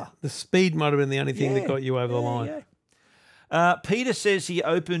of the car. Yeah, the speed might have been the only thing that got you over the line. Yeah. Peter says he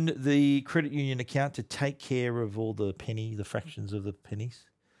opened the credit union account to take care of all the fractions of the pennies.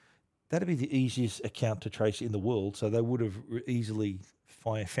 That'd be the easiest account to trace in the world, so they would have easily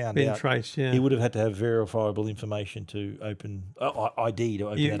found Been out. traced, yeah. He would have had to have verifiable information to open ID to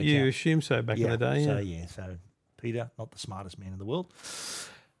open that account. You assume so back in the day, So Peter, not the smartest man in the world.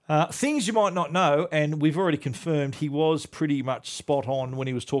 Things you might not know, and we've already confirmed he was pretty much spot on when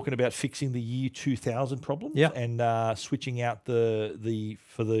he was talking about fixing the year 2000 problems and switching out the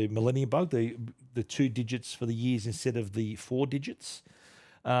for the millennium bug, the 2 digits for the years instead of the 4 digits.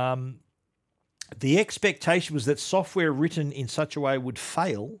 The expectation was that software written in such a way would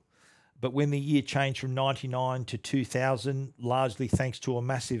fail, but when the year changed from 99 to 2000, largely thanks to a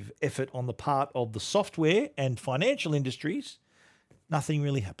massive effort on the part of the software and financial industries, nothing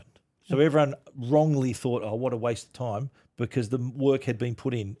really happened. So everyone wrongly thought, oh, what a waste of time, because the work had been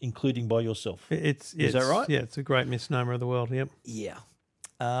put in, including by yourself. Is that right? Yeah, it's a great misnomer of the world, yep. Yeah.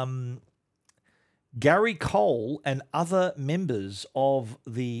 Gary Cole and other members of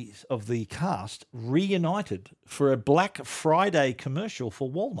the cast reunited for a Black Friday commercial for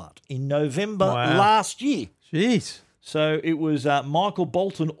Walmart in November last year. Jeez. So it was Michael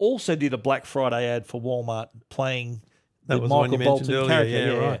Bolton also did a Black Friday ad for Walmart playing That the was the one Michael you Bolton mentioned character.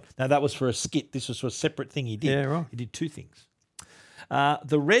 earlier, yeah, right. Now that was for a skit. This was for a separate thing he did. Yeah, right. He did 2 things.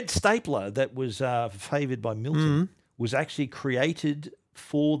 The red stapler that was favoured by Milton was actually created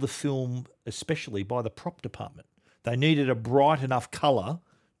for the film, especially by the prop department. They needed a bright enough colour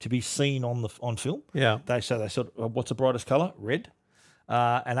to be seen on film. Yeah. They said, what's the brightest colour? Red.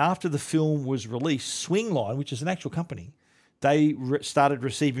 And after the film was released, Swingline, which is an actual company, they started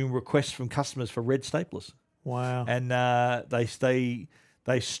receiving requests from customers for red staplers. Wow. And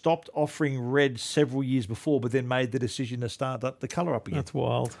they stopped offering red several years before, but then made the decision to start the colour up again. That's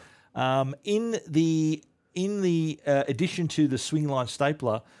wild. In the addition to the Swingline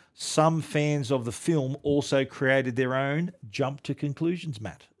stapler, some fans of the film also created their own jump to conclusions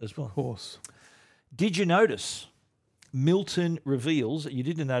mat as well. Of course. Did you notice Milton reveals, you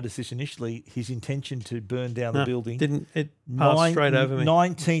didn't notice this initially, his intention to burn down the building? Didn't. It passed straight over me.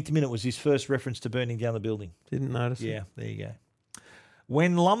 19th minute was his first reference to burning down the building. Didn't notice it. Yeah, there you go.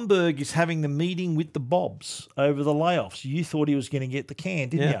 When Lumberg is having the meeting with the Bobs over the layoffs, you thought he was going to get the can,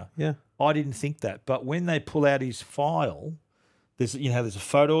 didn't you? Yeah. I didn't think that. But when they pull out his file, there's a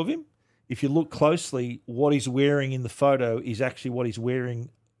photo of him. If you look closely, what he's wearing in the photo is actually what he's wearing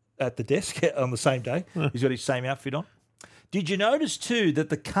at the desk on the same day. He's got his same outfit on. Did you notice too that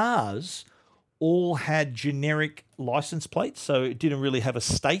the cars all had generic license plates, so it didn't really have a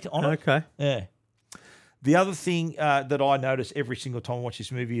state on it? Okay. Yeah. The other thing that I notice every single time I watch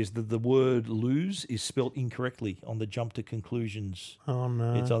this movie is that the word lose is spelt incorrectly on the jump to conclusions. Oh,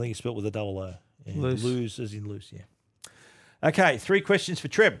 no. I think it's spelt with a double O. Yeah. Loose. Lose as in loose, yeah. Okay, 3 questions for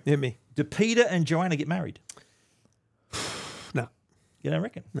Trev. Hit me. Do Peter and Joanna get married? No. You don't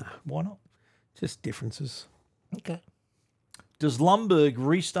reckon? No. Why not? Just differences. Okay. Does Lumberg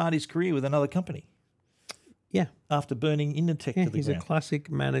restart his career with another company? Yeah. After burning Innotech to the he's ground? a classic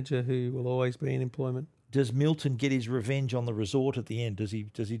manager who will always be in employment. Does Milton get his revenge on the resort at the end? Does he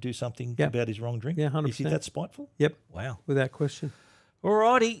do something about his wrong drink? Yeah, 100%. Is he that spiteful? Yep. Wow. Without question. All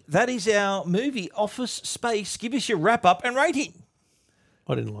righty. That is our movie, Office Space. Give us your wrap-up and rating.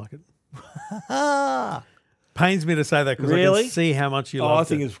 I didn't like it. Pains me to say that because I Really? can see how much you loved I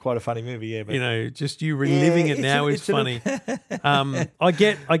think it. it's quite a funny movie, yeah. But Just you reliving it now is it's an- funny. I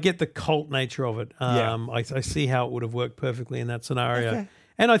get the cult nature of it. Yeah. I see how it would have worked perfectly in that scenario. Okay.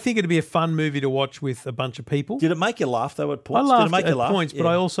 And I think it'd be a fun movie to watch with a bunch of people. Did it make you laugh, though, at points? I laughed Did it make at you laugh? points, but Yeah.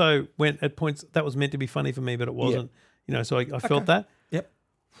 I also went at points that was meant to be funny for me, but it wasn't. So I felt that. Yep.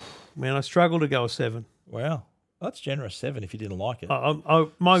 Man, I struggled to go a 7. Wow. That's generous, 7 if you didn't like it.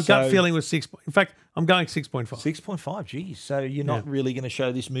 My gut feeling was 6. In fact, I'm going 6.5. 6.5, geez. So you're not really going to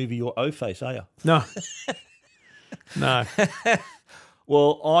show this movie your O face, are you? No. No.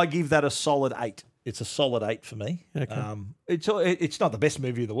 Well, I give that a solid 8. It's a solid 8 for me. Okay. It's not the best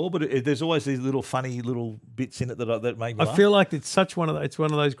movie in the world, but there's always these little funny little bits in it that make me laugh. I feel like it's one of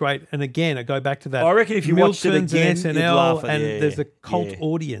those great. And again, I go back to that. I reckon if you watched it Milton's again, and you'd SNL, laugh at- and yeah, there's a cult yeah.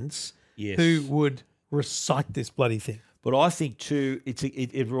 audience Yes. who would recite this bloody thing. But I think too,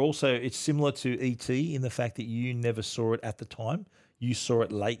 it's similar to E.T. in the fact that you never saw it at the time. You saw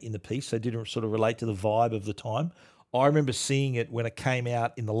it late in the piece, so it didn't sort of relate to the vibe of the time. I remember seeing it when it came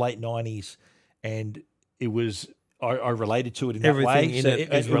out in the late 90s, and it was I related to it in that way. Everything in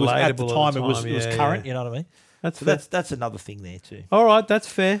it is was, at the relatable time. at the It was time. current. Yeah. You know what I mean? That's So fair. that's another thing there too. All right, that's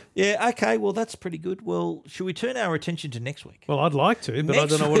fair. Yeah. Okay. Well, that's pretty good. Well, should we turn our attention to next week? Well, I'd like to, but I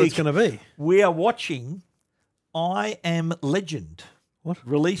Next don't know what it's week, going to be. We are watching I Am Legend. What?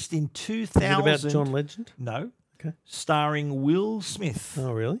 Released in 2000. Is it about John Legend? No. Okay. Starring Will Smith.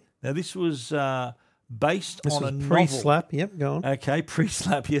 Oh, really? Now, this was based This on was a novel. pre-slap. Yep, go on. Okay,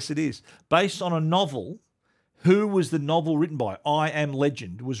 pre-slap. Yes, it is. Based on a novel. Who was the novel written by? I Am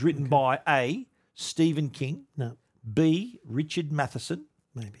Legend was written by A, Stephen King. No. B, Richard Matheson.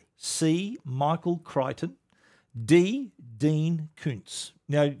 Maybe. C, Michael Crichton. D, Dean Koontz.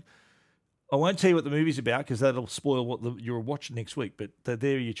 Now, I won't tell you what the movie's about because that'll spoil what you're watching next week, but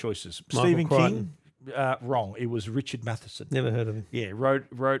there are your choices. Michael Stephen Crichton. King, wrong. It was Richard Matheson. Never heard of him. Yeah,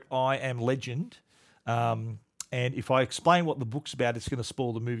 wrote I Am Legend. And if I explain what the book's about, it's going to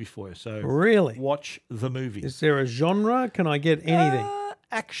spoil the movie for you. So Really? watch the movie. Is there a genre? Can I get anything?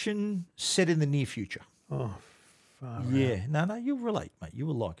 Action set in the near future. Oh, far Yeah. No, you'll relate, mate. You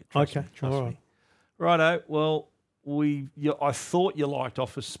will like it. Trust Okay, me. Trust all me. right. Righto. Well, I thought you liked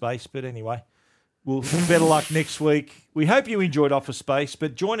Office Space, but anyway, we'll better luck next week. We hope you enjoyed Office Space,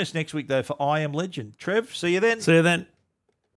 but join us next week, though, for I Am Legend. Trev, see you then. See you then.